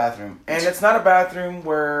use the bathroom. And it's not a bathroom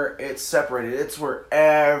where it's separated. It's where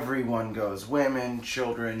everyone goes. Women,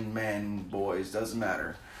 children, men, boys, doesn't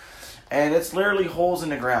matter. and it's literally holes in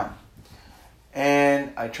the ground.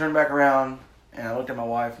 And I turned back around, and I looked at my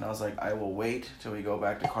wife, and I was like, I will wait till we go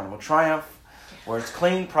back to Carnival Triumph, where it's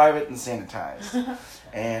clean, private, and sanitized.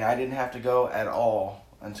 And I didn't have to go at all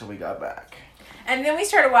until we got back. And then we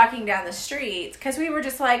started walking down the streets because we were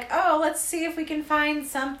just like, oh, let's see if we can find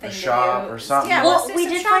something A shop or something. Yeah, well, we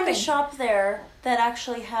did find a shop there that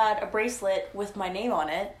actually had a bracelet with my name on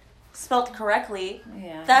it, spelt correctly.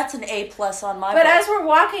 Yeah. That's an A+ on my But book. as we're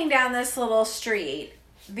walking down this little street,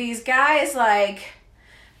 these guys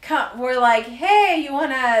we're like, hey, you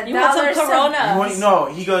want a You want dollar some Corona? No,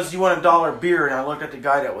 he goes, you want $1 beer? And I looked at the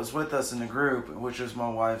guy that was with us in the group, which was my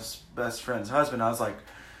wife's best friend's husband.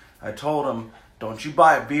 I told him, don't you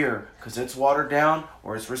buy a beer, because it's watered down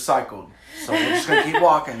or it's recycled. So we're just going to keep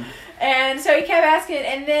walking. And so he kept asking,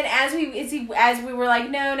 and then as we were like,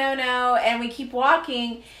 no, and we keep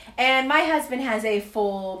walking, and my husband has a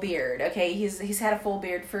full beard, okay? He's had a full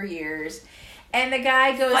beard for years. And the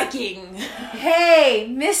guy goes, Viking. Hey,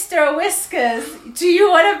 Mr. Whiskas, do you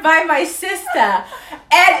want to buy my sister?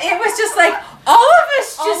 And it was just like, all of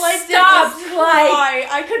us just stopped.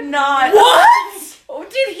 I could not. What?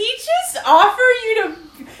 Did he just offer you to...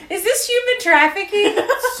 Is this human trafficking?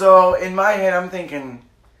 So in my head, I'm thinking,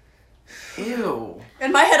 ew.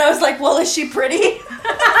 In my head, I was like, well, is she pretty?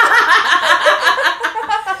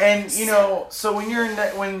 And, so when you're in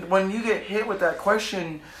that, when you get hit with that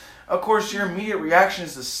question, of course, your immediate reaction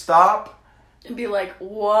is to stop And be like,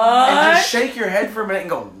 what? and just shake your head for a minute and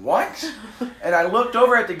go, what? And I looked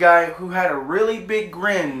over at the guy who had a really big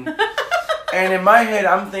grin, and in my head,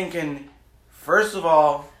 I'm thinking, first of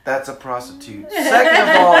all, that's a prostitute. Second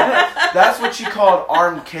of all, that's what you called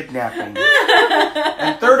armed kidnapping.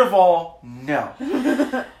 And third of all,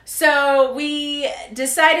 no. So we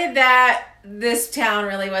decided that this town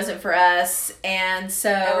really wasn't for us, and so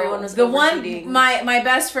Everyone was the overheating. my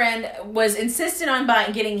best friend was insistent on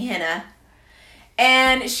getting henna,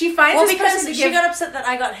 and she finds this because person to she give. got upset that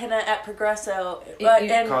I got henna at Progresso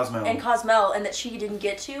Cosmo. and Cosmel, and that she didn't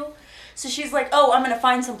get to. So she's like, oh, I'm going to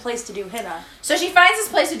find some place to do henna. So she finds this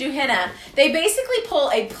place to do henna. They basically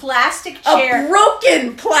pull a plastic chair, A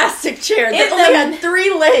broken plastic chair that In only the- had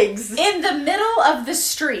 3 legs. in the middle of the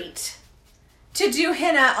street to do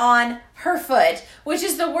henna on her foot, which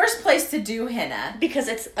is the worst place to do henna. Because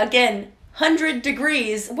it's, again, 100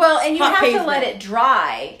 degrees. Well, and you Hot have to pavement. let it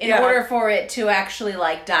dry in Yeah. order for it to actually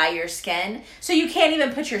dye your skin. So you can't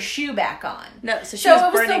even put your shoe back on. No, so she So was it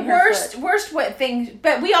was burning the her worst foot. thing.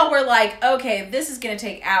 But we all were like, okay, this is going to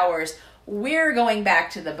take hours. We're going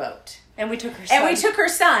back to the boat. And we took her son. And we took her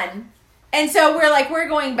son. And so we're like, we're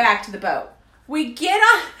going back to the boat. We get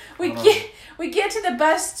on. We get to the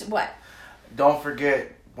bus. What? Don't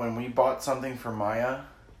forget, when we bought something for Maya,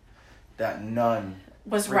 that nun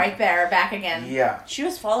Was right there, back again. Yeah. She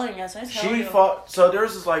was following us, I tell you. So there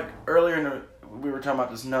was this, earlier we were talking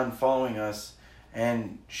about this nun following us,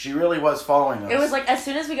 and she really was following us. It was like, as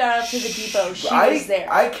soon as we got up to the depot, she was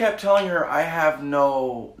there. I kept telling her, I have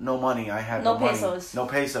no money. I have no money. pesos. No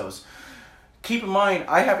pesos. Keep in mind,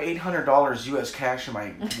 I have $800 U.S. cash in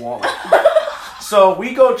my wallet. So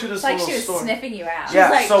we go to this It's like little she was store. sniffing you out. Yeah,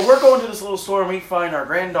 like- so we're going to this little store, and we find our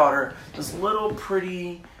granddaughter this little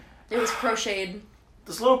pretty crocheted.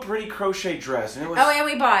 crochet dress, and it was Oh, and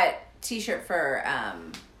we bought t-shirt for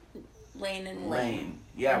Lane and Lane.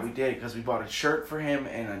 Yeah, we did, because we bought a shirt for him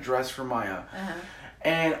and a dress for Maya. Uh-huh.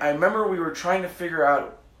 And I remember we were trying to figure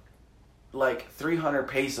out 300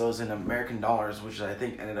 pesos in American dollars, which I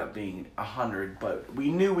think ended up being 100, but we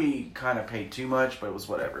knew we kind of paid too much, but it was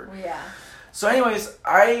whatever. Yeah. So anyways,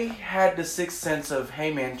 I had the sixth sense of,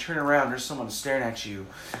 hey man, turn around, there's someone staring at you.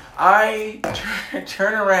 I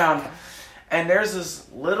turn around, and there's this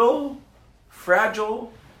little,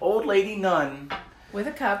 fragile, old lady nun With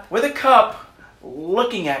a cup. with a cup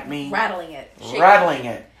looking at me, Rattling it. rattling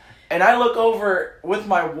it. And I look over with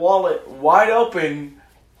my wallet wide open,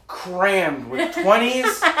 crammed with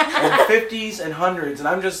 20s and 50s and 100s, and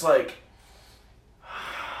I'm just like...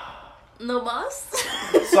 No mas?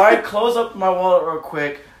 So I close up my wallet real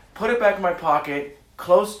quick, put it back in my pocket,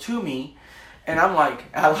 close to me, and I'm like,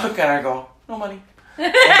 I look at her and I go, no money.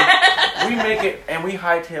 And we make it, and we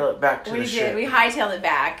hightail it back to the ship. We hightailed it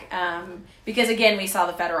back because, again, we saw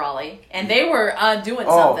the Federale, and they were doing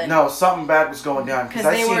Oh, something. no, something bad was going down, because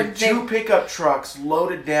I they seen two pickup trucks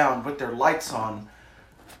loaded down with their lights on,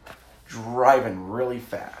 driving really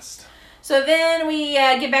fast. So then we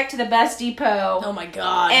get back to the bus depot. Oh my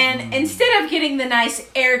god. And instead of getting the nice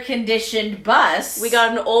air-conditioned bus... we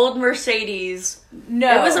got an old Mercedes.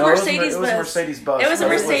 No. It was a No, Mercedes it was a bus. Mercedes bus. It was a but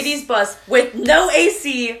Mercedes bus with no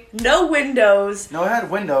AC, no windows. No, it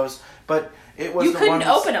had windows, but It was you couldn't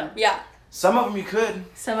open them. Yeah. Some of them you could.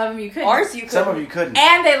 Some of them you couldn't. Ours you could. Some of you couldn't.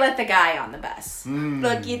 And they let the guy on the bus. Mm.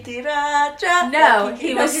 No,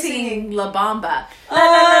 he was singing La Bamba. La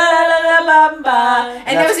la la la la Bamba.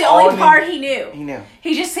 And that was the only part he knew. He knew.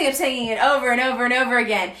 He just kept singing it over and over and over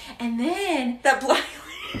again. And then that black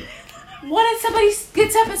when somebody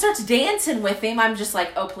gets up and starts dancing with him, I'm just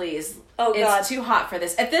like, oh, please. Oh, God. It's too hot for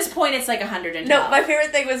this. At this point, it's like 112. No, my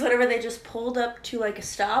favorite thing was whenever they just pulled up to, like, a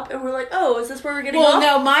stop, and we're like, oh, is this where we're getting off?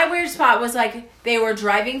 Well, no, my weird spot was, like, they were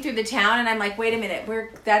driving through the town, and I'm like, wait a minute,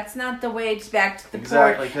 that's not the way back to the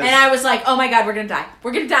port. And I was like, oh, my God, we're going to die.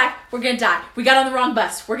 We're going to die. We're going to die. We got on the wrong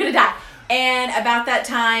bus. We're going to die. And about that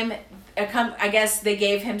time, I guess they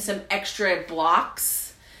gave him some extra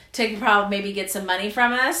blocks to probably maybe get some money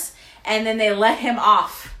from us, and then they let him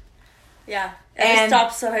off. Yeah.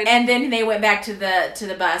 And then they went back to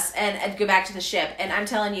the bus and go back to the ship. And I'm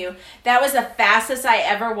telling you, that was the fastest I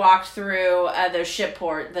ever walked through the ship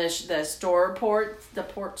port, the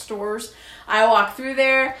port stores. I walked through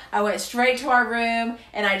there. I went straight to our room,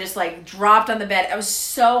 and I just like dropped on the bed. I was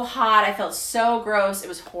so hot. I felt so gross. It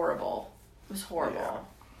was horrible. It was horrible. Yeah.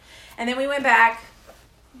 And then we went back,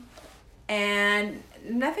 and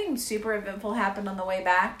nothing super eventful happened on the way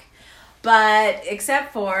back. But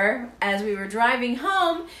except for, as we were driving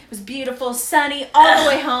home, it was beautiful, sunny, all the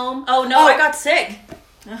way home. Oh, no, I got sick.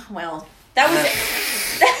 Well. That was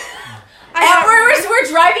it. We're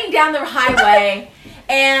driving down the highway,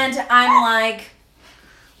 and I'm like...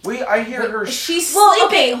 I hear her... She's sleeping.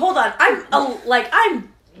 Okay, hold on.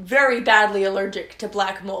 I'm very badly allergic to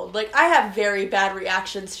black mold. Like, I have very bad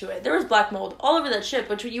reactions to it. There was black mold all over that ship,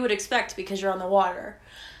 which you would expect because you're on the water.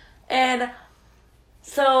 And...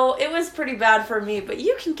 so, it was pretty bad for me, but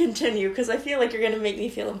you can continue, because I feel like you're going to make me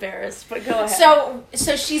feel embarrassed, but go ahead.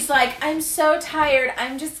 So she's like, I'm so tired,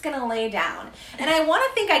 I'm just going to lay down. And I want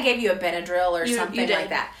to think I gave you a Benadryl or something like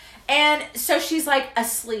that. And so she's like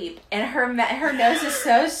asleep, and her nose is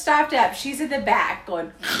so stopped up, she's in the back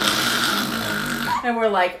going... And we're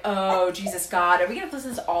like, oh, Jesus God, are we going to listen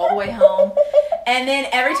to this all the way home? And then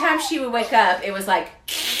every time she would wake up, it was like...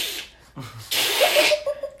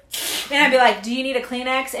 And I'd be like, do you need a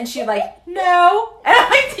Kleenex? And she'd be like, no. And I'm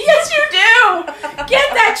like, yes, you do.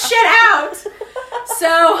 Get that shit out.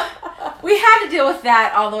 So we had to deal with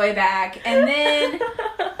that all the way back. And then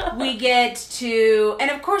we get to,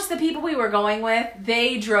 and of course the people we were going with,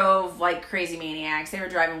 they drove like crazy maniacs. They were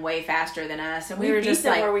driving way faster than us. And we were just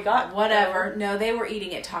like, where we got whatever. No, they were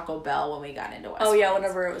eating at Taco Bell when we got into West Plains. Yeah,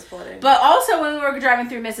 whenever it was flooding. But also when we were driving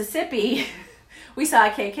through Mississippi... we saw a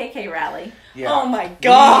KKK rally. Yeah. Oh my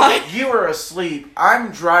God. You were asleep.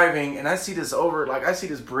 I'm driving and I see this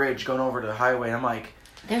bridge going over to the highway, and I'm like,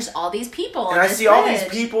 there's all these people. And I see all these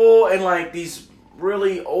people and like these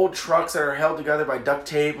really old trucks that are held together by duct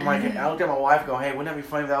tape. I'm like, I looked at my wife and go, hey, wouldn't that be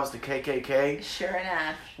funny if that was the KKK? Sure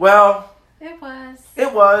enough. Well, it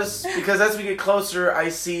was because as we get closer, I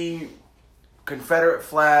see Confederate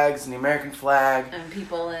flags and the American flag and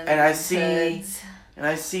people in hoods. And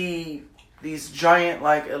I see these giant,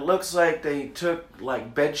 like, it looks like they took,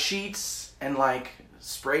 like, bed sheets and, like,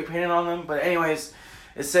 spray painted on them. But anyways,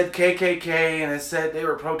 it said KKK, and it said they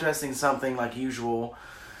were protesting something like usual.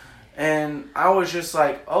 And I was just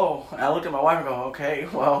like, oh, and I looked at my wife and go, okay,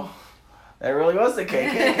 well, that really was the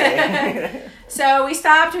KKK. So we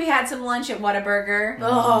stopped, we had some lunch at Whataburger.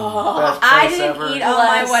 Oh, I didn't eat all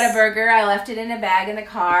my Whataburger. I left it in a bag in the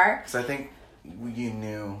car. Because I think you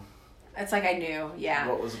knew. It's like I knew, yeah.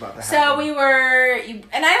 What was about to happen. So we were,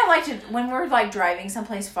 and I don't like to, when we're like driving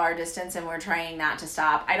someplace far distance and we're trying not to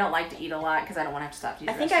stop, I don't like to eat a lot because I don't want to have to stop to eat.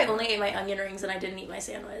 I think I only ate my onion rings and I didn't eat my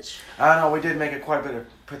sandwich. I don't know, we did make quite a bit of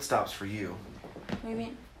pit stops for you. What do you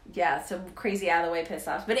mean? Yeah, some crazy out of the way pit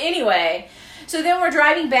stops. But anyway, so then we're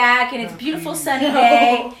driving back and it's a beautiful sunny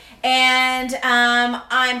day. And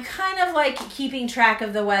I'm kind of like keeping track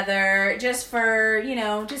of the weather just for,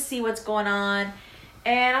 just see what's going on.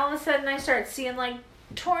 And all of a sudden I start seeing like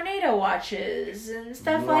tornado watches and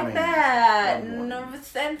stuff like that.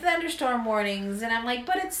 And thunderstorm warnings. And I'm like,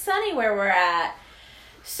 but it's sunny where we're at.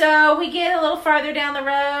 So we get a little farther down the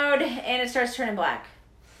road and it starts turning black.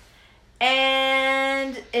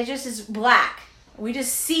 And it just is black. We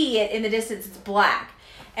just see it in the distance. It's black.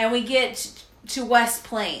 And we get to West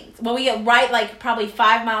Plains. Well, we get right like probably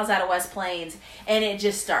 5 miles out of West Plains. And it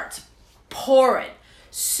just starts pouring.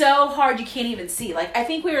 So hard you can't even see. Like, I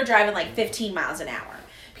think we were driving like 15 miles an hour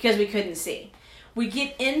because we couldn't see. We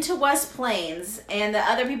get into West Plains, and the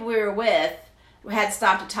other people we were with had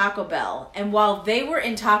stopped at Taco Bell. And while they were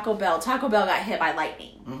in Taco Bell got hit by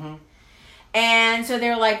lightning. Mm-hmm. And so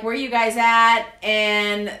they're like, where are you guys at?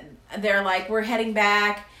 And they're like, we're heading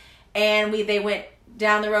back. and they went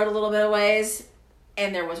down the road a little bit of ways,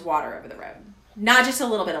 and there was water over the road. Not just a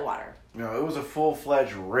little bit of water. No, it was a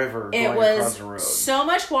full-fledged river going across the road. It was so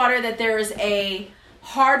much water that there was a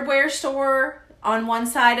hardware store on one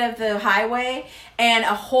side of the highway, and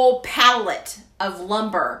a whole pallet of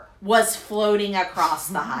lumber was floating across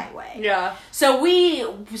the highway. Yeah. So we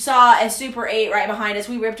saw a Super 8 right behind us.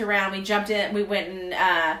 We ripped around. We jumped in. We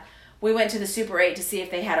went to the Super 8 to see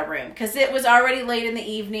if they had a room. Because it was already late in the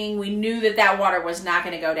evening. We knew that water was not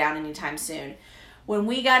going to go down anytime soon. When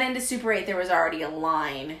we got into Super 8, there was already a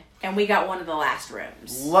line. And we got one of the last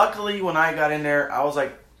rooms. Luckily, when I got in there, I was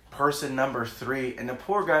like person number 3. And the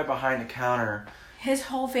poor guy behind the counter... His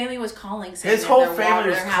whole family was calling. His whole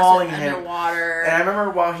family was calling him. Underwater. And I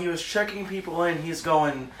remember while he was checking people in, he's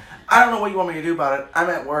going, I don't know what you want me to do about it. I'm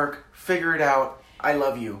at work. Figure it out. I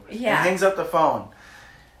love you. Yeah. And hangs up the phone.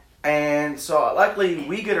 And so luckily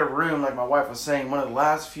we get a room, like my wife was saying, one of the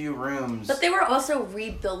last few rooms. But they were also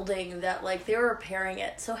rebuilding that, like, they were repairing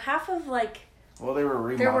it. So half of, like... Well, they were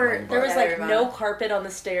remodeling. There was, like, no carpet on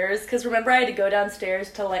the stairs. Because remember I had to go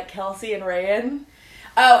downstairs to let Kelsey and Rayan...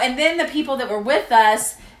 Oh, and then the people that were with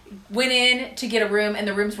us went in to get a room, and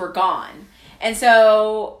the rooms were gone. And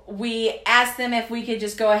so we asked them if we could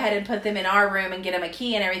just go ahead and put them in our room and get them a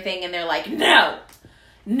key and everything, and they're like,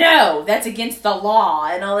 no, that's against the law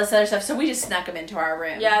and all this other stuff. So we just snuck them into our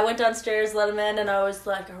room. Yeah, I went downstairs, let them in, and I was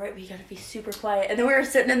like, all right, we gotta be super quiet. And then we were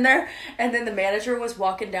sitting in there, and then the manager was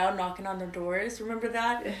walking down, knocking on their doors. Remember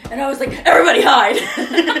that? And I was like, everybody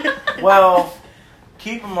hide. Well...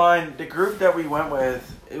 Keep in mind, the group that we went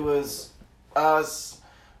with, it was us,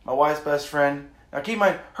 my wife's best friend. Now keep in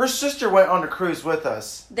mind, her sister went on the cruise with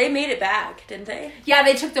us. They made it back, didn't they? Yeah,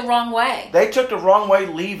 they took the wrong way. They took the wrong way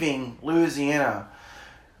leaving Louisiana.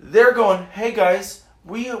 They're going, hey guys,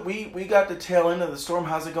 we got the tail end of the storm.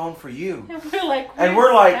 How's it going for you? And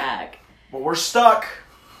we're like, back. Well, we're stuck.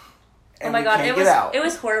 And oh my God, it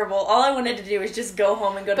was horrible. All I wanted to do was just go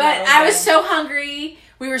home and go to my own But I was bed. so hungry.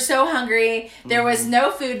 We were so hungry. There was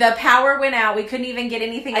no food. The power went out. We couldn't even get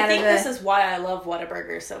anything out of it. I think this is why I love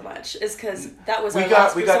Whataburger so much. Is because that was we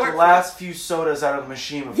got the last few sodas out of the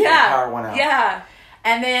machine before the power went out. Yeah.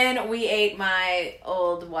 And then we ate my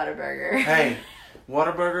old Whataburger. Hey,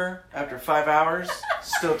 Whataburger after 5 hours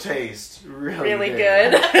still tastes really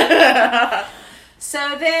good.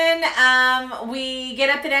 So then we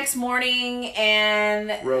get up the next morning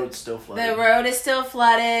and road's still flooded. The road is still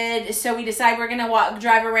flooded. So we decide we're going to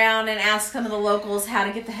drive around and ask some of the locals how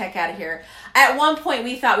to get the heck out of here. At one point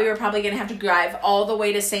we thought we were probably going to have to drive all the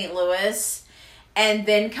way to St. Louis and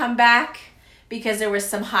then come back because there was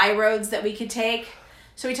some high roads that we could take.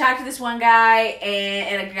 So we talked to this one guy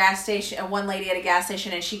at a gas station, one lady at a gas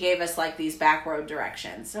station, and she gave us like these back road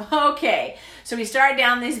directions. Okay, so we start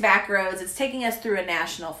down these back roads. It's taking us through a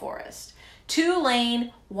national forest.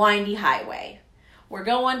 2-lane, windy highway. We're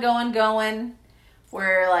going.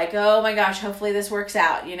 We're like, oh my gosh, hopefully this works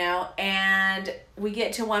out, you know? And we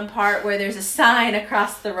get to one part where there's a sign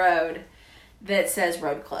across the road that says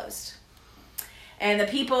road closed. And the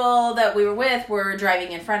people that we were with were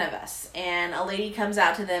driving in front of us. And a lady comes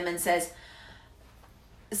out to them and says,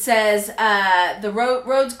 the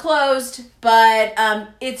road's closed, but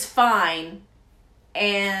it's fine.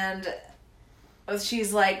 And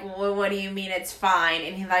she's like, well, what do you mean it's fine?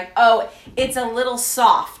 And he's like, oh, it's a little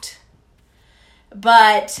soft.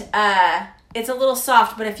 But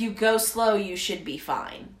if you go slow, you should be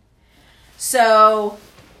fine. So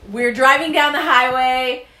we're driving down the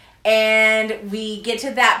highway. And we get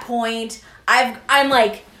to that point. I'm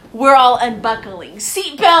like, we're all unbuckling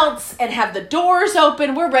seatbelts and have the doors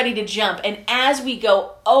open. We're ready to jump. And as we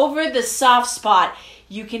go over the soft spot,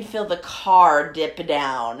 you can feel the car dip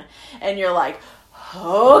down. And you're like,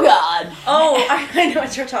 oh God. Oh, I know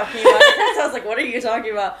what you're talking about. At first I was like, what are you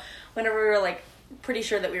talking about? Whenever we were like, pretty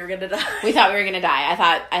sure that we were going to die. We thought we were going to die.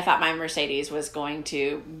 I thought my Mercedes was going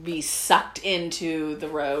to be sucked into the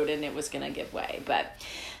road and it was going to give way. But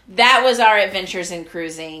that was our adventures in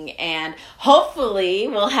cruising, and hopefully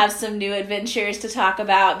we'll have some new adventures to talk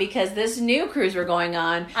about because this new cruise we're going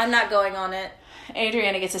on. I'm not going on it.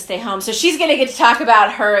 Adriana gets to stay home, so she's going to get to talk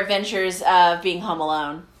about her adventures of being home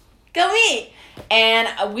alone. Go me!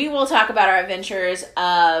 And we will talk about our adventures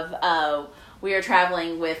of we are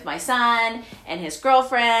traveling with my son and his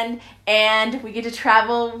girlfriend, and we get to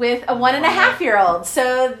travel with a 1.5-year-old.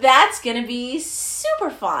 So that's going to be super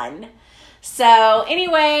fun. So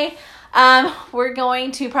anyway, we're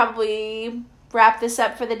going to probably wrap this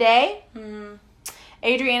up for the day. Mm-hmm.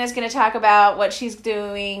 Adriana's going to talk about what she's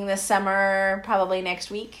doing this summer, probably next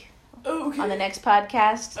week. Okay. On the next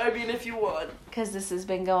podcast. I mean, if you want. Because this has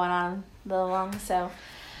been going on a little long. So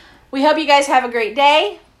We hope you guys have a great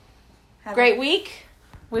day. Great week.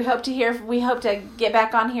 We hope to get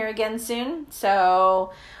back on here again soon.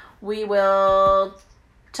 So we will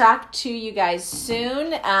talk to you guys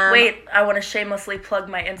soon. Wait, I want to shamelessly plug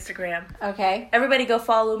my Instagram. Okay. Everybody go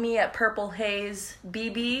follow me at Purple Haze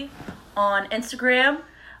BB on Instagram.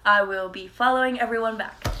 I will be following everyone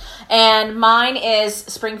back. And mine is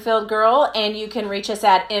Springfield Girl, and you can reach us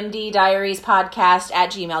at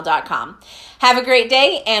mddiariespodcast@gmail.com. Have a great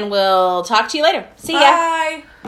day, and we'll talk to you later. See ya. Bye.